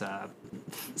few just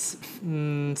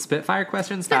spitfire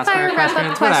questions, fastfire Spitfire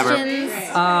wrap-up questions, whatever.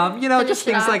 questions. You know, Finish just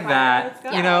it things off. like that.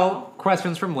 go. You know,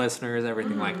 questions from listeners,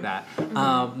 everything like that.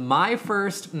 My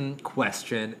first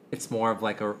question, it's more of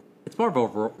a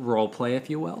role play, if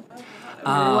you will.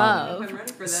 Love.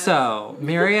 So,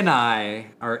 Mary and I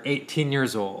are 18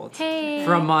 years old, Hey.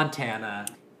 from Montana,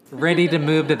 ready to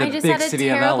move to the I just big had a city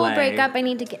of terrible LA. breakup. I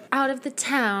need to get out of the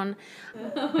town.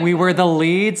 We were the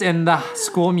leads in the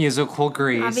school musical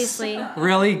Grease. Obviously.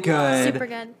 Really good. Super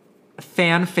good.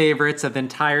 Fan favorites of the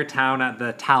entire town at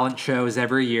the talent shows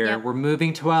every year. Yep. We're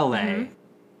moving to LA.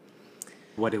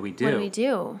 What do we do? What do we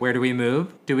do? Where do we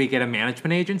move? Do we get a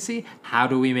management agency? How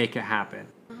do we make it happen?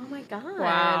 Oh my god!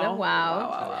 Wow.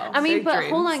 Wow. I mean, Big but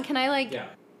hold dreams. on. Can I like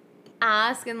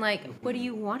ask and like, what do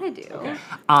you want to do?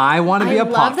 I want to be I a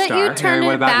pop love that star. you Mary, turned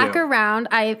what it about back you? around.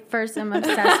 I first am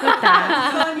obsessed with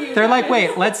that. They're like,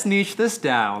 wait, let's niche this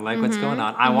down. Like, what's going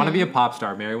on? I want to be a Mm-hmm. pop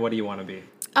star. Mary, what do you want to be?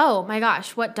 Oh my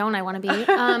gosh, what don't I want to be?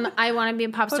 I want to be a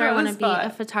pop star. I her on want to the be spot. a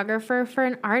photographer for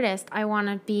an artist. I want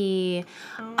to be.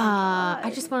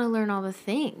 I just want to learn all the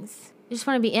things. I just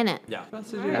want to be in it. Yeah. Wants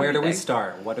to do Where do we everything.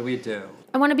 start? What do we do?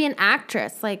 I want to be an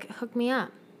actress. Like, hook me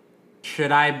up.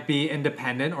 Should I be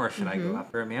independent or should I Mm-hmm. go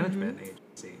after a management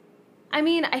agency? I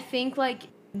mean, I think like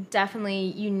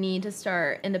definitely you need to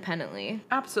start independently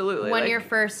Absolutely. when like, you're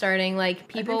first starting. Like I think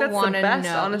people that's want the to best,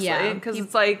 know, honestly, yeah, because peop-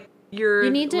 it's like you're. You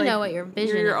need to like, know what your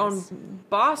vision You're your is. own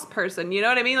boss person. You know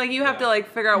what I mean? Like you have to like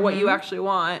figure out what you actually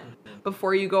want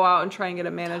before you go out and try and get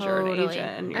a manager or an Totally.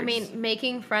 agent. And I you're mean,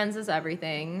 making friends is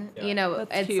everything. You know,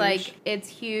 That's it's huge. like it's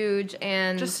huge,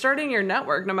 and just starting your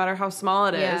network, no matter how small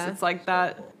it is. Yeah. It's like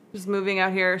that. Just moving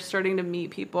out here, starting to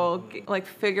meet people, like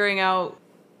figuring out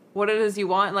what it is you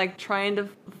want, like trying to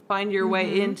find your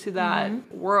way into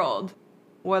that world,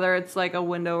 whether it's like a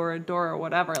window or a door or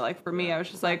whatever. Like for me, I was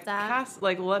just like, that.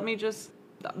 let me just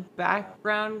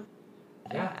background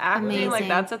acting, like Amazing.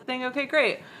 that's a thing. Okay,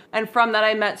 great. And from that,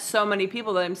 I met so many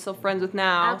people that I'm still friends with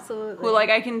now. Absolutely. Who, like,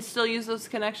 I can still use those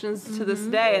connections to this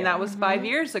day, and that was 5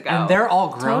 years ago. And they're all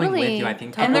growing with Totally. you. I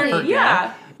think And people they're- forget.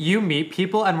 yeah. You meet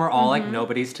people and we're all like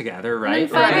nobody's together, right? then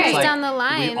 5 And it's years like, down the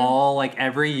line- we all like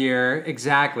every year,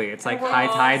 exactly. It's like high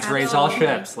tides raise all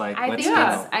ships. Like, I let's think go.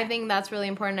 that's, I think that's really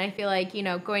important. I feel like, you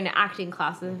know, going to acting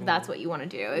classes, if that's what you want to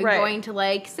do. Right. Going to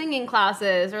like singing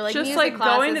classes or like just music like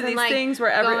classes going to and, these like, things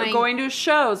where going to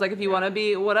shows, like if you want to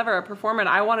be whatever a performer, and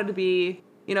I wanted to be,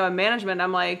 you know, in management.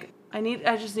 I'm like, I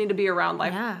just need to be around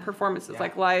live Yeah. performances,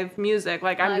 like live music.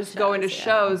 Like I'm Live just going to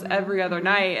shows, yeah. shows every other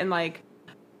night, and like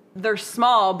they're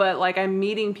small, but like I'm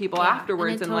meeting people Yeah,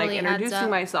 afterwards and it and like totally adds introducing up.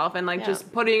 myself and like Yeah.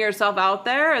 just putting yourself out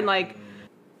there, and like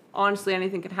honestly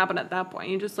anything can happen at that point.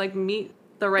 You just like meet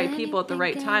the right people at the Anything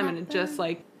right can time, and it just happen.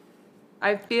 like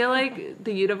I feel like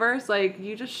the universe, like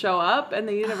you just show up and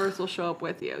the universe will show up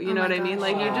with you. You know my what I mean? gosh,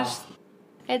 Like you yeah. just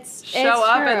It's show it's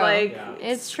up true. and like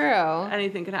It's true.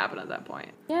 anything can happen at that point.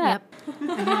 Yeah.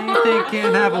 They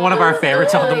can have one of our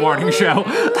favorites on the morning show.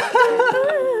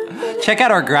 Check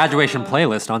out our graduation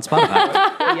playlist on Spotify.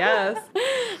 Yes.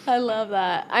 I love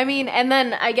that. I mean, and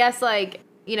then I guess like,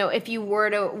 you know, if you were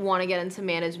to want to get into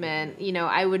management, you know,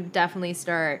 I would definitely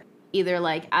start either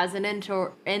like as an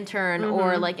intern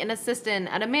or like an assistant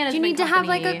at a Do management you need to have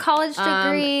like a company. college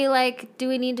degree? Like, do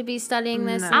we need to be studying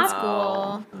this in No.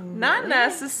 school? Not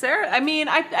necessarily. I mean,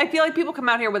 I feel like people come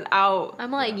out here without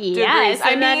I'm like, degrees. yes.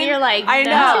 And then you're like, I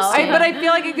know, no. but I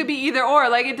feel like it could be either or.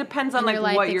 Like it depends on And like your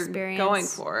life what you're experience. going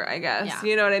for, I guess. Yeah.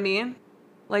 You know what I mean?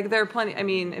 Like there are plenty. I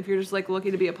mean, if you're just like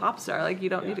looking to be a pop star, like you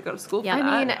don't need to go to school Yeah. for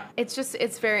I that. mean,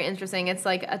 it's very interesting. It's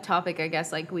like a topic, I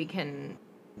guess, like we can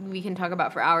talk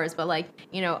about for hours, but like,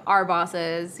 you know, our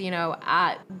bosses, you know,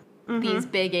 at these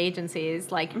big agencies,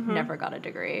 like never got a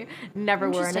degree, never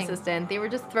were an Interesting. assistant. They were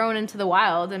just thrown into the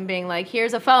wild and being like,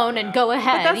 here's a phone and go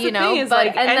ahead, But that's you the know. thing is but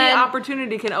like and any then,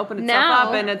 opportunity can open itself now-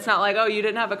 up, and it's not like, oh, you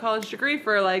didn't have a college degree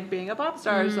for like being a pop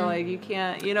star, so like you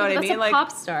can't. You know what I that's mean? a Like pop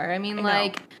star. I mean, know.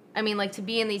 like to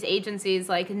be in these agencies,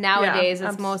 like nowadays,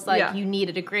 it's most like yeah. you need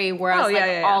a degree, whereas Oh, yeah, like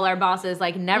yeah, yeah. all our bosses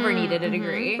like never needed a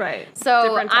degree. Right. So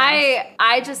Different times.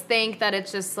 I just think that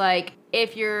it's just like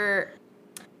if you're,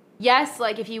 yes,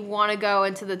 like if you want to go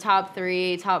into the top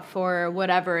 3, top 4,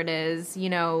 whatever it is, you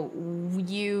know,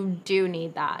 you do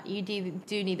need that. You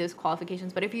do need those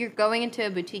qualifications. But if you're going into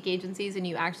boutique agencies and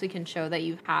you actually can show that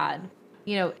you've had,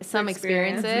 you know, some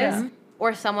Experience, experiences. yeah.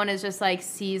 Or someone is just like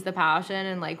sees the passion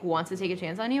and like wants to take a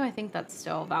chance on you, I think that's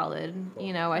still valid.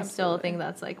 You know, I still think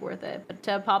that's like worth it. But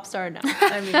to a pop star, no.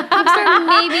 I mean, Pop star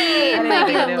maybe didn't might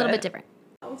be do a little it. bit different.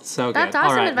 So good. That's All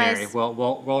awesome right, advice. Mary.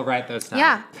 We'll write those down.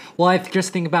 Yeah. Well, I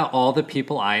just think about all the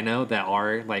people I know that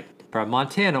are like from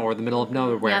Montana or the middle of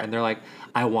nowhere, Yep. and they're like,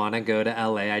 I want to go to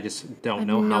LA. I just don't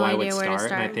know no how I would idea where to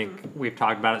start. And I start. think we've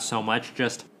talked about it so much.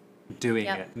 Just doing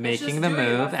Yep. it, making just the doing it.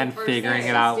 move, That's the and first figuring thing.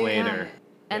 it out Just doing later.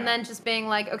 And Yeah. then just being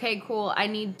like, okay, cool, I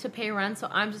need to pay rent, so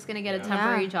I'm just gonna get a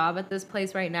temporary job at this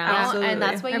place right now, Absolutely. and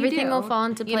that's what Everything you do. will fall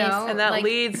into you place. know? and that Like,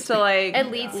 leads to like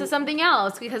it leads to something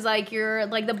else because like you're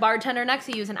like the bartender next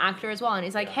to you is an actor as well, and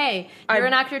he's like, hey, you're I-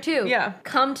 an actor too. yeah.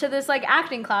 come to this like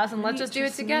acting class and let's just do it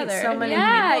meet together. So many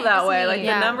yeah, people you that just way. Like meet-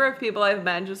 Yeah. the number of people I've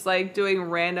met just like doing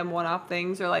random one-off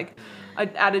things, or like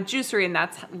at a juicery, and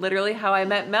that's literally how I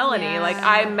met Melanie. Yeah. Like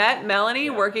I met Melanie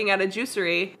working at a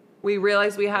juicery. We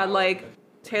realized we had like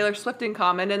Taylor Swift in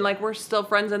common, and like we're still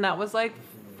friends, and that was like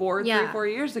 4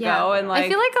 years ago. Yeah. And like I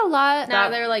feel like a lot. now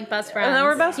they're like best friends. and then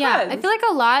we're best Yeah, friends. I feel like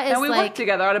a lot is and we work like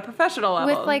together on a professional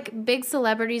level. with like big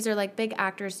celebrities or like big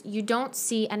actors. You don't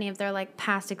see any of their like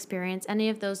past experience, any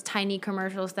of those tiny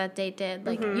commercials that they did.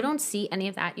 Like Mm-hmm. you don't see any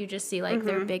of that. You just see like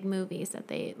their big movies that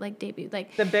they like debuted.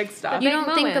 Like the big stuff. you big don't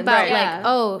think moments, about right. like, Yeah,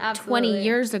 oh, 20 absolutely.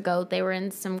 years ago they were in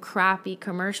some crappy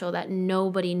commercial that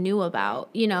nobody knew about,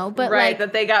 you know? But right, like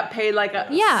that they got paid like a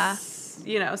Yeah.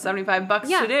 you know, $75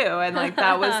 Yeah. to do, and like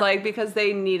that was like because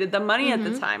they needed the money at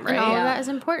the time, right? and all Yeah. of that is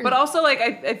important. But also like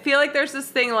I feel like there's this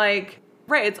thing like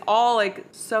right, it's all like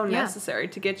so Yeah. necessary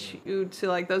to get you to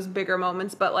like those bigger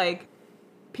moments, but like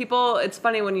people, it's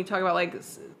funny when you talk about like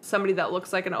somebody that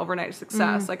looks like an overnight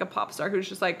success, like a pop star who's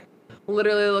just like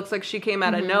literally looks like she came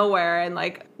out of nowhere, and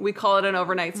like we call it an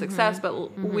overnight success,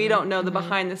 but we don't know the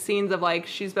behind the scenes of like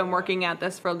she's been working at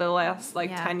this for the last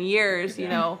like Yeah. 10 years, you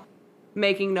know,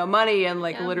 making no money and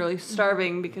like literally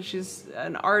starving because she's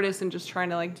an artist and just trying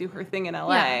to like do her thing in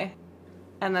LA. Yeah.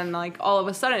 And then like all of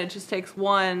a sudden it just takes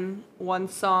one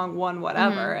song, one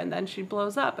whatever, and then she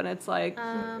blows up, and it's like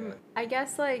I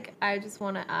guess like I just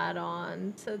want to add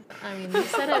on to. I mean, you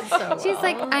said it so. she's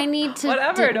like, well. I need to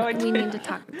Whatever, do- no, I we do. need to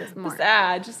talk about this more.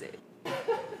 just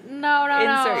No.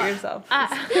 Insert yourself.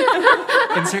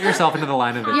 Insert yourself into the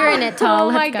line of You're in it, Tal. Oh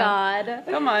Let's my go. god.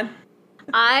 Come on.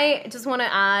 I just want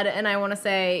to add, and I want to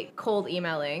say, cold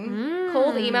emailing.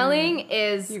 Cold emailing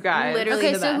is You guys. literally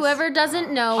Okay, the so best. whoever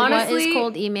doesn't know Honestly, what is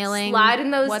cold emailing, slide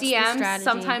in those what's the DMs. strategy?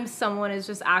 Sometimes someone is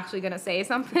just actually gonna say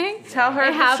something. Tell her It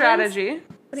the happens. strategy.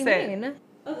 What do you Say it. mean?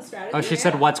 Oh, she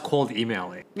said, "What's cold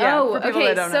emailing?" Yeah, Oh, for people okay.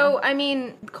 that don't So, know. I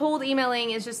mean, cold emailing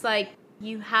is just like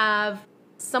you have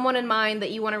someone in mind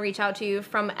that you want to reach out to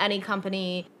from any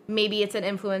company. Maybe it's an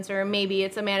influencer, maybe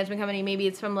it's a management company, maybe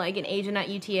it's from like an agent at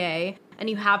UTA, and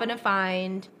you happen to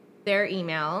find their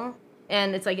email.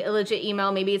 And it's like a legit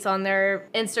email. Maybe it's on their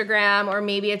Instagram, or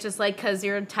maybe it's just like because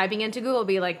you're typing into Google,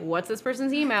 be like, "What's this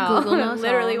person's email?" Google knows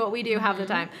Literally, all. what we do half the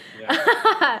time.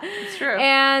 It's true.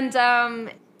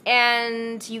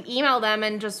 And you email them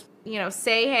and just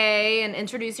say hey and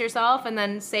introduce yourself, and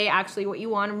then say actually what you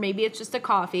want, or maybe it's just a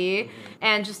coffee,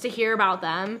 and just to hear about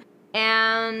them.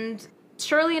 And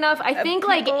surely enough, I think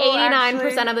like people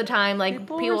 89% of the time, like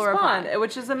people respond, reply.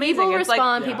 which is amazing. People It's like-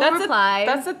 respond, people that's reply.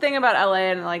 That's the thing about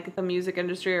LA and like the music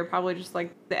industry, or probably just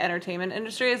like the entertainment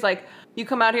industry, is like you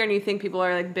come out here and you think people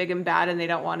are like big and bad and they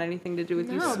don't want anything to do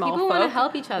with you No, small people folk. want to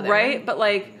help each other, Right? But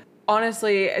like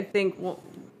honestly, I think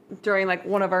during like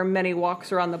one of our many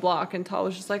walks around the block, and Tal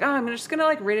was just like, "Oh, I'm just gonna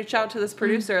like reach out to this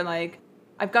producer and like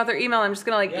I've got their email. I'm just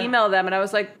gonna like email them." And I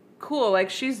was like, "Cool, like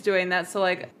she's doing that. So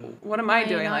like, what am I Why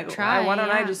doing? not Like, try? why don't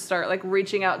I Yeah. just start like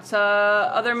reaching out to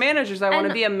other managers? I want to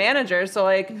And- be a manager. So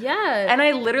like, Yeah. And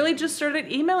I literally just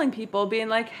started emailing people, being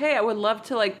like, "Hey, I would love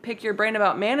to like pick your brain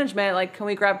about management. Like, can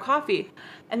we grab coffee?"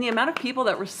 And the amount of people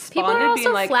that responded, People are also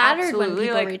being like, flattered when "Absolutely,"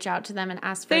 people like, reach out to them and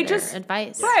ask for they their just-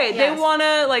 advice. right? Yes. They want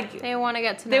to like. They want to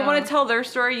get to know. They want to tell their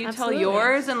story, you Absolutely. tell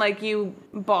yours, and like you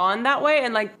bond that way.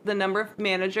 And like the number of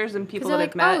managers and people Because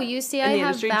that they're I've like, met oh, you see, in I the have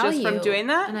industry value, just from doing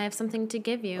that, and I have something to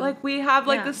give you. like we have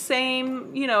like Yeah. the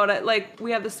same, like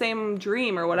we have the same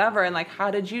dream or whatever. And like,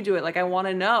 how did you do it? Like, I want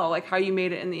to know like how you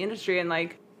made it in the industry, and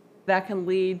like that can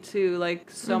lead to like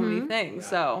so Mm-hmm. many things.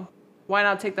 So why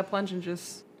not take the plunge and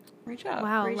just reach out?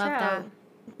 wow, Reach love out. that.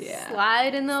 Yeah.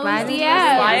 slide in those Slide into DMs.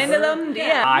 those Fly into them.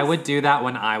 Yeah. I would do that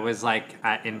when I was like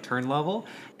at intern level,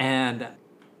 and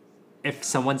if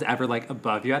someone's ever like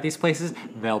above you at these places,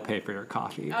 they'll pay for your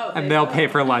coffee and they'll pay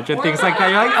for lunch and things like that.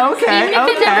 You're like, okay, Even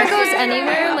if it never okay. goes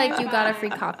anywhere, like you got a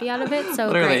free copy out of it. So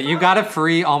Literally, great. you got a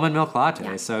free almond milk latte.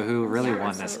 Yeah. So who really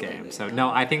won this game? So no,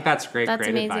 I think that's great, That's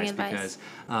great amazing advice, advice.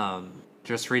 because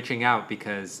just reaching out,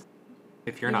 because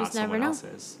if you're You not, just never someone know. else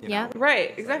is. You Yeah. know?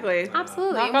 Right. Exactly.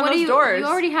 Absolutely. Knock And on what do those you doors. You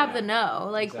already have the no.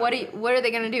 Like what are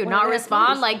they gonna do? What Not are they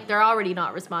respond? supposed- Like they're already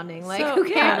not responding. Like So, who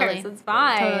yeah. cares? Totally. It's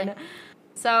fine. Totally.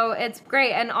 So it's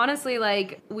great. And honestly,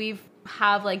 like we've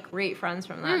have like great friends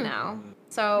from that now.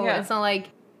 So Yeah. it's not like,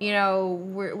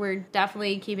 we're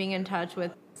definitely keeping in touch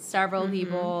with several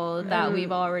people that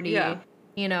we've already, Yeah.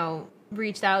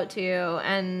 reached out to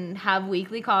and have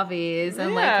weekly coffees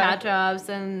and like Yeah. catch ups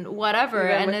and whatever.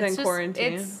 Even And within it's just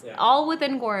quarantine. it's all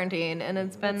within quarantine, and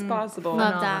it's been possible.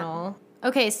 Love that. phenomenal.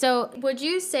 Okay, so would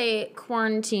you say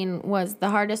quarantine was the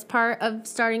hardest part of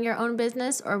starting your own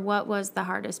business, or what was the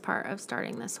hardest part of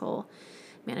starting this whole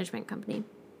management company?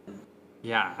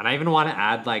 Yeah, and I even want to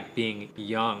add like being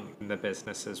young in the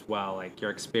business as well, like your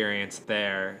experience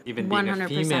there, even being a 100%.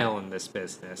 female in this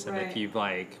business, and if Right. you've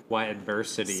like what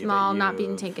adversity, that Small, not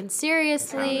being you've taken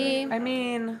seriously. I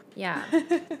mean, Yeah.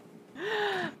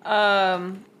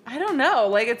 I don't know.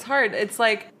 Like, it's hard. It's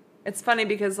like, it's funny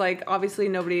because, like, obviously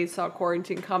nobody saw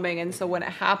quarantine coming. And so when it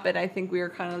happened, I think we were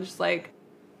kind of just like,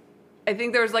 I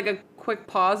think there was like a quick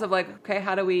pause of like, okay,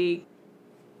 how do we,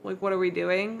 like, what are we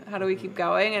doing? How do we keep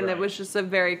going? And it was just a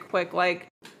very quick, like,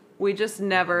 we just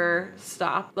never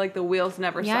stopped. Like, the wheels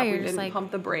never Yeah, stopped. you're We just didn't like,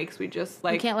 pump the brakes. We just, You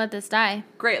like, can't let this die.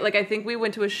 great. Like, I think we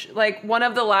went to like one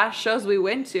of the last shows we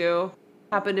went to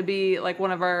happened to be like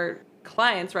one of our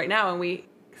clients right now, and we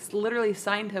literally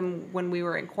signed him when we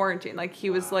were in quarantine. Like, he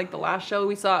was like the last show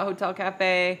we saw at Hotel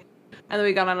Cafe, and then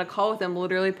we got on a call with him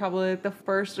literally probably like the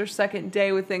first or second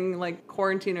day within like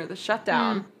quarantine or the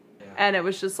shutdown. And it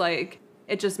was just like,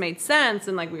 it just made sense,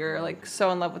 and like we were like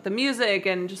so in love with the music,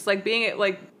 and just like being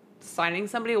like signing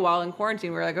somebody while in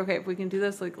quarantine, we were like, okay, if we can do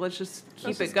this, like let's just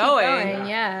keep it going.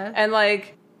 Yeah. And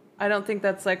like, I don't think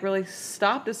that's like really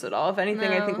stopped us at all. If anything,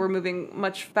 I think No. we're moving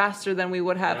much faster than we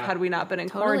would have had we not been in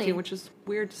Totally. quarantine, which is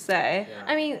weird to say.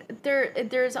 I mean,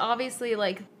 there's obviously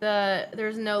like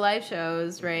there's no live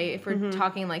shows, right? If we're Mm-hmm.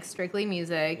 talking like strictly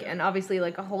music, and obviously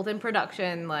like a Holden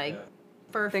production, like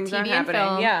for Things TV aren't and happening.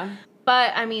 film. Yeah.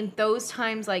 But I mean, those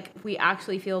times like we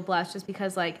actually feel blessed just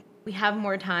because like we have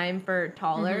more time for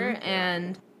Taller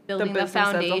and building the business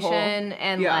as a whole. foundation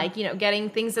and Yeah. like, you know, getting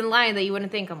things in line that you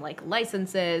wouldn't think of, like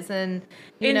licenses and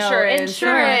you Insurance,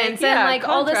 know, right. and Yeah, like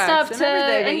all the stuff contracts to and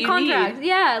everything that you contracts. need.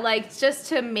 Yeah, like just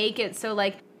to make it so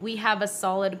like we have a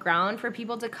solid ground for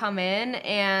people to come in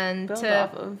and Build to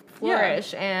off of.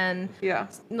 flourish and Yeah.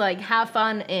 like have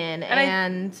fun in.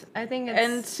 And I think it's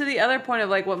And to the other point of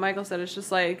like what Michael said, it's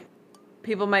just like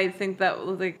people might think that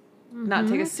like not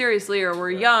take us seriously or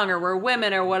we're young or we're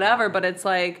women or whatever, but it's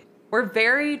like we're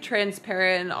very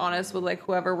transparent and honest with like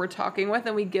whoever we're talking with,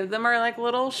 and we give them our like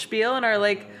little spiel and our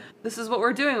like this is what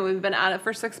we're doing. We've been at it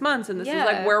for 6 months, and this is like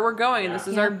Yeah. where we're going, and this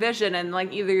is our vision, and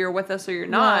like either you're with us or you're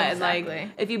not. And like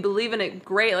exactly. if you believe in it,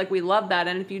 great. Like we love that,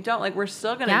 and if you don't, like we're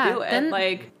still gonna Yeah, do it. then-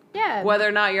 Like yeah. whether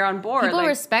or not you're on board, People like,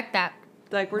 respect that.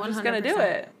 like we're just gonna do 100%.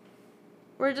 it.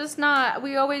 We're just not.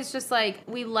 We always just like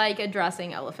we like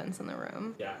addressing elephants in the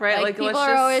room. Yeah. Right? Like people let's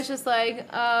are always just like,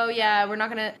 oh yeah, we're not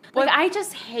gonna. Like I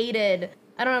just hated.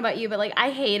 I don't know about you, but like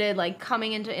I hated like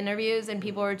coming into interviews and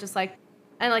people were just like,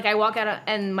 and like I walk out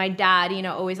and my dad, you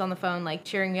know, always on the phone like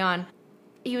cheering me on.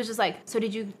 He was just like, so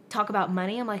did you talk about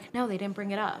money? I'm like, no, they didn't bring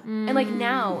it up. And like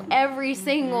now, every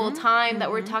single time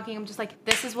that we're talking, I'm just like,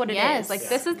 this is what it Yes. is. Like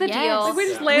this is the Yes. deal. Like, we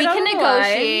just lay it we on can the line.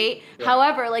 negotiate.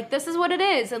 However, like this is what it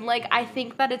is. And like I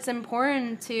think that it's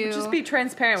important to Just be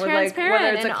transparent with like whether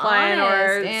Transparent it's a and client or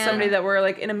honest and- somebody that we're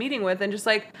like in a meeting with, and just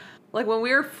like when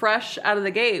we were fresh out of the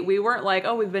gate, we weren't like,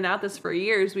 oh, we've been at this for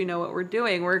years, we know what we're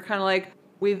doing. We're kind of like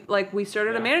we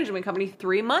started a management company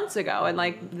 3 months ago, and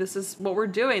like this is what we're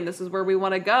doing, this is where we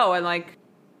want to go, and like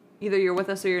either you're with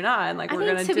us or you're not, and like I we're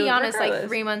think gonna to do be it honest, like regardless.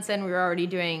 3 months in, we were already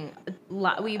doing.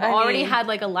 We've I already mean- had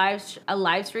like a live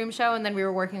stream show, and then we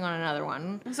were working on another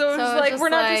one. So it's just like we're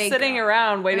not just sitting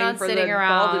around waiting not for the sitting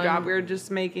ball to around. drop. We were just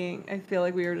making. I feel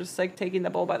like we were just like taking the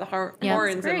bull by the Yeah.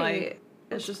 horns and like great.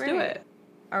 let's It's just great. do it.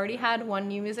 Already had one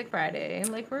new Music Friday.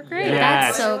 Like we're great.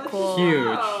 That's Yes. so cool.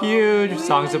 Huge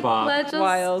songs of Bob. Let's just,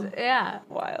 Wild. Yeah.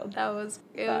 Wild. That was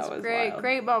That was great, wild.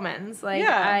 great moments. Like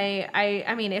Yeah.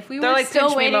 I mean, if we They're were like still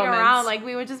pinch me waiting moments. around, like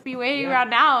we would just be waiting around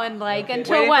now and like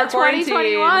until Waiting what for quarantine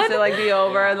 2021. to like be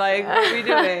over and like what are we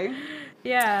doing?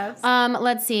 Yeah.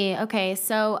 Let's see. Okay,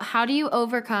 so how do you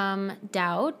overcome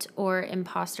doubt or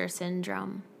imposter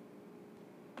syndrome?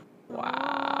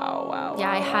 Wow. Yeah,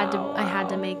 I had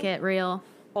to make it real.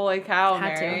 Holy cow,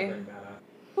 Had to. Mary.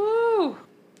 Woo.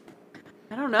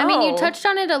 I don't know. I mean, you touched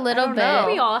on it a little don't bit. know.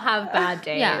 We all have bad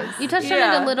days. Yeah, you touched on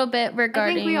Yeah. it a little bit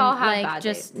regarding we all have like bad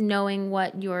just days. knowing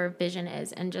what your vision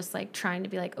is and just like trying to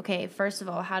be like, okay, first of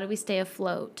all, how do we stay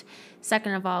afloat?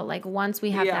 Second of all, like once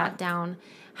we have Yeah. that down,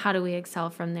 how do we excel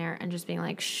from there? And just being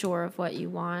like sure of what you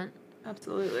want.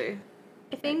 Absolutely.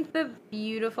 I think the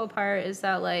beautiful part is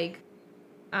that like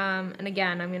and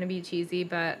again, I'm going to be cheesy,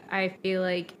 but I feel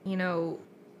like, you know,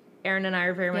 Erin and I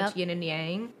are very much Yep. yin and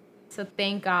yang. So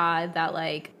thank God that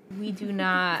like we do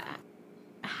not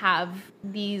have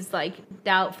these like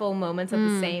doubtful moments at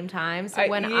the same time. So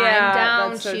when I'm down,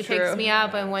 that's so she true. picks me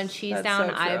up, and when she's That's down,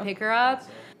 so I true. pick her up.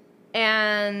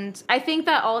 And I think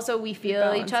that also we feel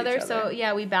balance each other. each So other.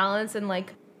 yeah, we balance and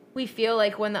like we feel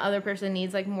like when the other person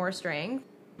needs like more strength.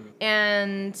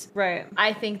 And Right.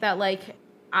 I think that like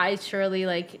I surely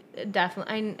like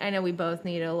definitely I know we both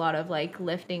need a lot of like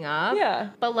lifting up. Yeah.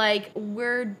 But like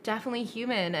we're definitely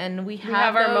human and we have,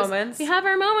 have our those- moments. We have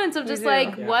our moments of just do.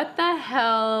 like Yeah. what the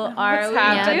hell are What's we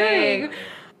happening? doing?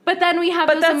 But then we have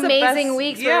But those that's the amazing best-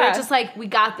 weeks where yeah. we're just like, we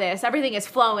got this. Everything is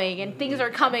flowing and things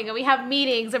are coming and we have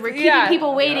meetings and we're keeping Yeah.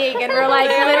 people waiting and we're like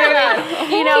Yeah.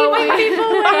 literally, you know,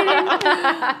 people waiting.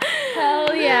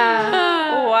 Hell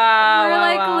yeah. Wow. We're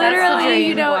like wow. literally,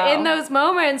 you know, Wow. in those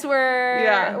moments where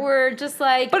Yeah. we're just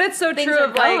like, But it's so things true are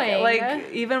of like going. like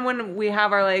even when we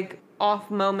have our like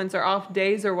off moments or off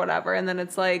days or whatever, and then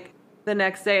it's like the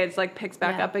next day it's like picks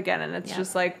back Yeah. up again, and it's Yeah.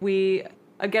 just like we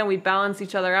balance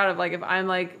each other out of like if I'm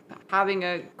like having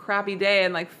a crappy day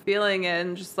and like feeling it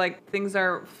and just like things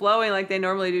are flowing like they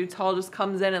normally do, Tal just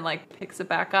comes in and like picks it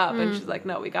back up and she's like,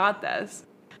 no, we got this.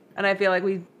 And I feel like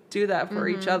we do that for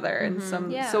each other and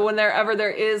some Yeah. so when there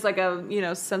is like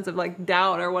a sense of like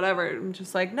doubt or whatever, I'm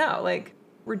just like, no, like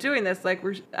we're doing this, like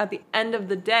we're at the end of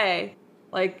the day,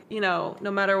 like no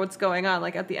matter what's going on,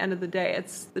 like at the end of the day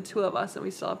it's the two of us and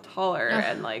we still have Taller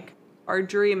and like our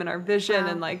dream and our vision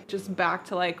Wow. and like just back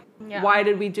to like Yeah. why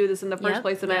did we do this in the first Yep,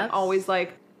 place, and yep. I'm always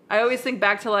like I always think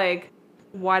back to like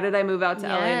why did I move out to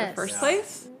LA in the Yes. first Yeah.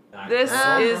 place? This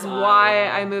is why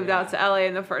I moved out to LA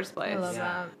in the first place. I love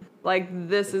that. Like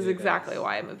this is exactly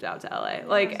why I moved out to LA.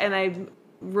 Like, and I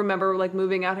remember like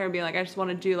moving out here and being like, I just want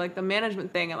to do like the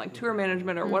management thing and like tour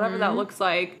management or whatever that looks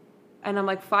like. And I'm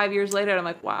like 5 years later, and I'm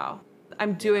like, wow,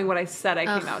 I'm doing what I said I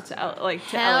came out to LA,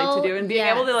 to LA to do, and being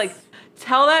able to like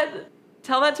tell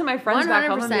that to my friends back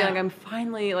home and be 100%. like,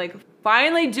 I'm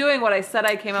finally doing what I said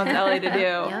I came out to LA to do.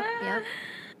 Yep.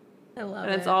 I love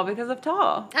And it. it's all because of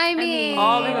Tall. I mean,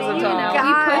 All because of you Tall.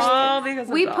 know, All because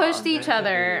of we Tall. pushed each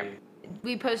other.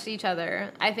 We pushed each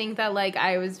other. I think that like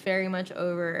I was very much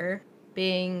over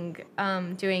being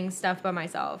doing stuff by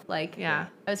myself. Like Yeah.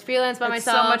 I was freelance by It's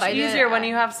myself. so much I did- easier when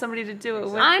you have somebody to do it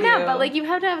with. I know, you. but like you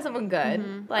have to have someone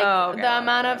good. Like Oh, okay, the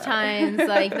amount of whatever. times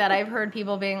like that I've heard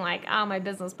people being like, "Oh, my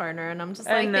business partner," and I'm just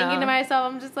I like thinking to know.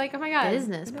 myself, I'm just like, "Oh my god,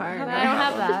 business partner. I don't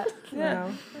have that." Yeah.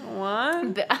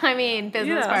 What? I mean,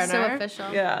 business Yeah. So partner.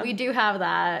 official. Yeah. We do have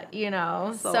that, you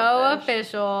know. So So official.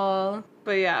 official.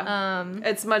 But yeah, Um,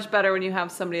 it's much better when you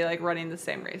have somebody like running the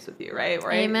same race with you, right?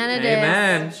 Amen. It is.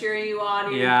 Amen. Cheering you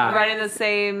on, you're Yeah. running the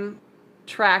same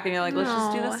track, and you're like, let's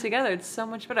just do No. this together. It's so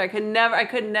much better. I could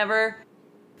never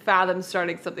fathom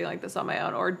starting something like this on my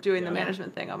own or doing the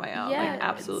management thing on my own. Yeah, like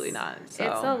absolutely not. So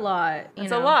it's a lot. You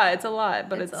It's know? a lot. It's a lot,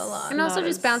 but It's it's a lot. And also not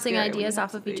just as bouncing scary when ideas you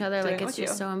off have of to each be other. doing Like it it's with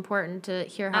just you. so important to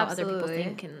hear how other people Absolutely.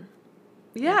 think and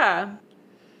Yeah.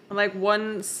 And like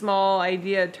one small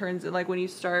idea turns like when you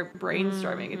start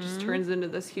brainstorming, it just turns into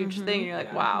this huge thing. And you're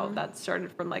like, wow, that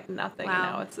started from like nothing. And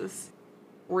Wow. now it's this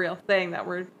real thing that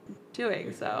we're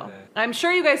doing. So I'm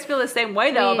sure you guys feel the same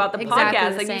way though We- about the exactly podcast.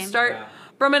 the Like you same. start Yeah.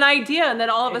 from an idea and then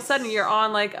all of a It's- sudden you're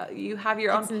on like you have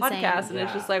your own It's insane. podcast and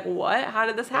it's Yeah. just like what? How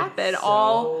did this happen? so-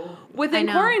 All within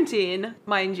I know. quarantine,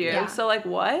 mind you. Yeah. So like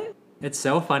what? It's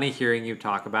so funny hearing you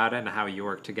talk about it and how you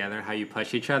work together and how you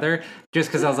push each other. Just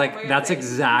because I was like, that's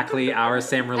exactly our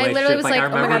same literally relationship. was Like, like, I oh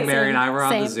my remember God, Mary and I same, were on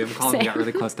the same, Zoom call and we got same.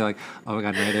 really close. They're like, oh my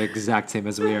God, Mary, they're the exact same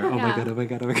as we are. Oh my Yeah. God, oh my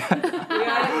God, oh my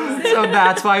God. So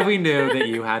that's why we knew that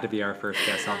you had to be our first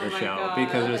guest on the my show God,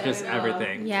 because it was just I know.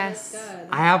 everything. yes.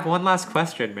 I have one last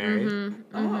question, Mary.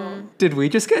 Mm-hmm. Did we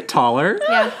just get taller?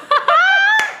 Yeah.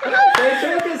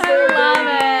 I love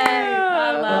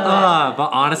it. I love But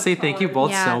honestly, thank you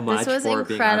both Yeah, so this much was for being our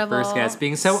first incredible. guest,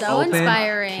 being so, So open,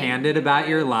 inspiring. candid about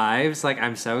your lives. Like,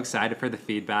 I'm so excited for the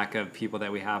feedback of people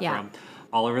that we have Yeah. from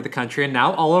all over the country and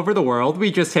now all over the world.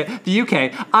 We just hit the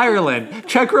UK, Ireland,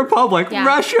 Czech Republic, Yeah.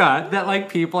 Russia. That like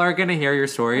people are gonna hear your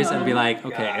stories and be like,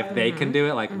 okay, if they can do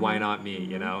it, like why not me?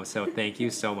 You know. So thank you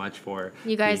so much for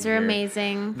You guys being are here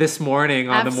amazing. this morning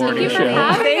on the morning Absolutely.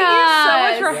 show. Thank Thank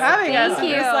you so much for having Thank us. And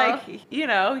you. just like, you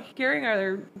know, hearing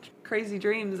our crazy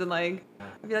dreams and like,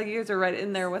 I feel like you guys are right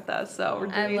in there with us. So we're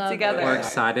I doing it love together. We're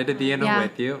excited to be in it Yeah.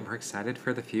 with you. We're excited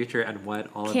for the future and what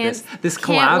all of Can't, this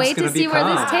can't collab's wait gonna to see become.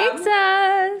 where this takes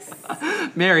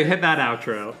us. Mary, hit that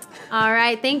outro. All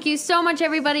right. Thank you so much,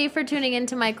 everybody, for tuning in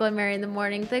to Michael and Mary in the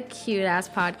Morning, the cute ass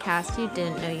podcast you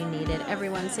didn't know you needed.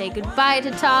 Everyone say goodbye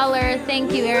to Taller.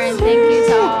 Thank you, Aaron. Thank you,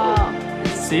 Tall.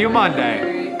 See you Monday.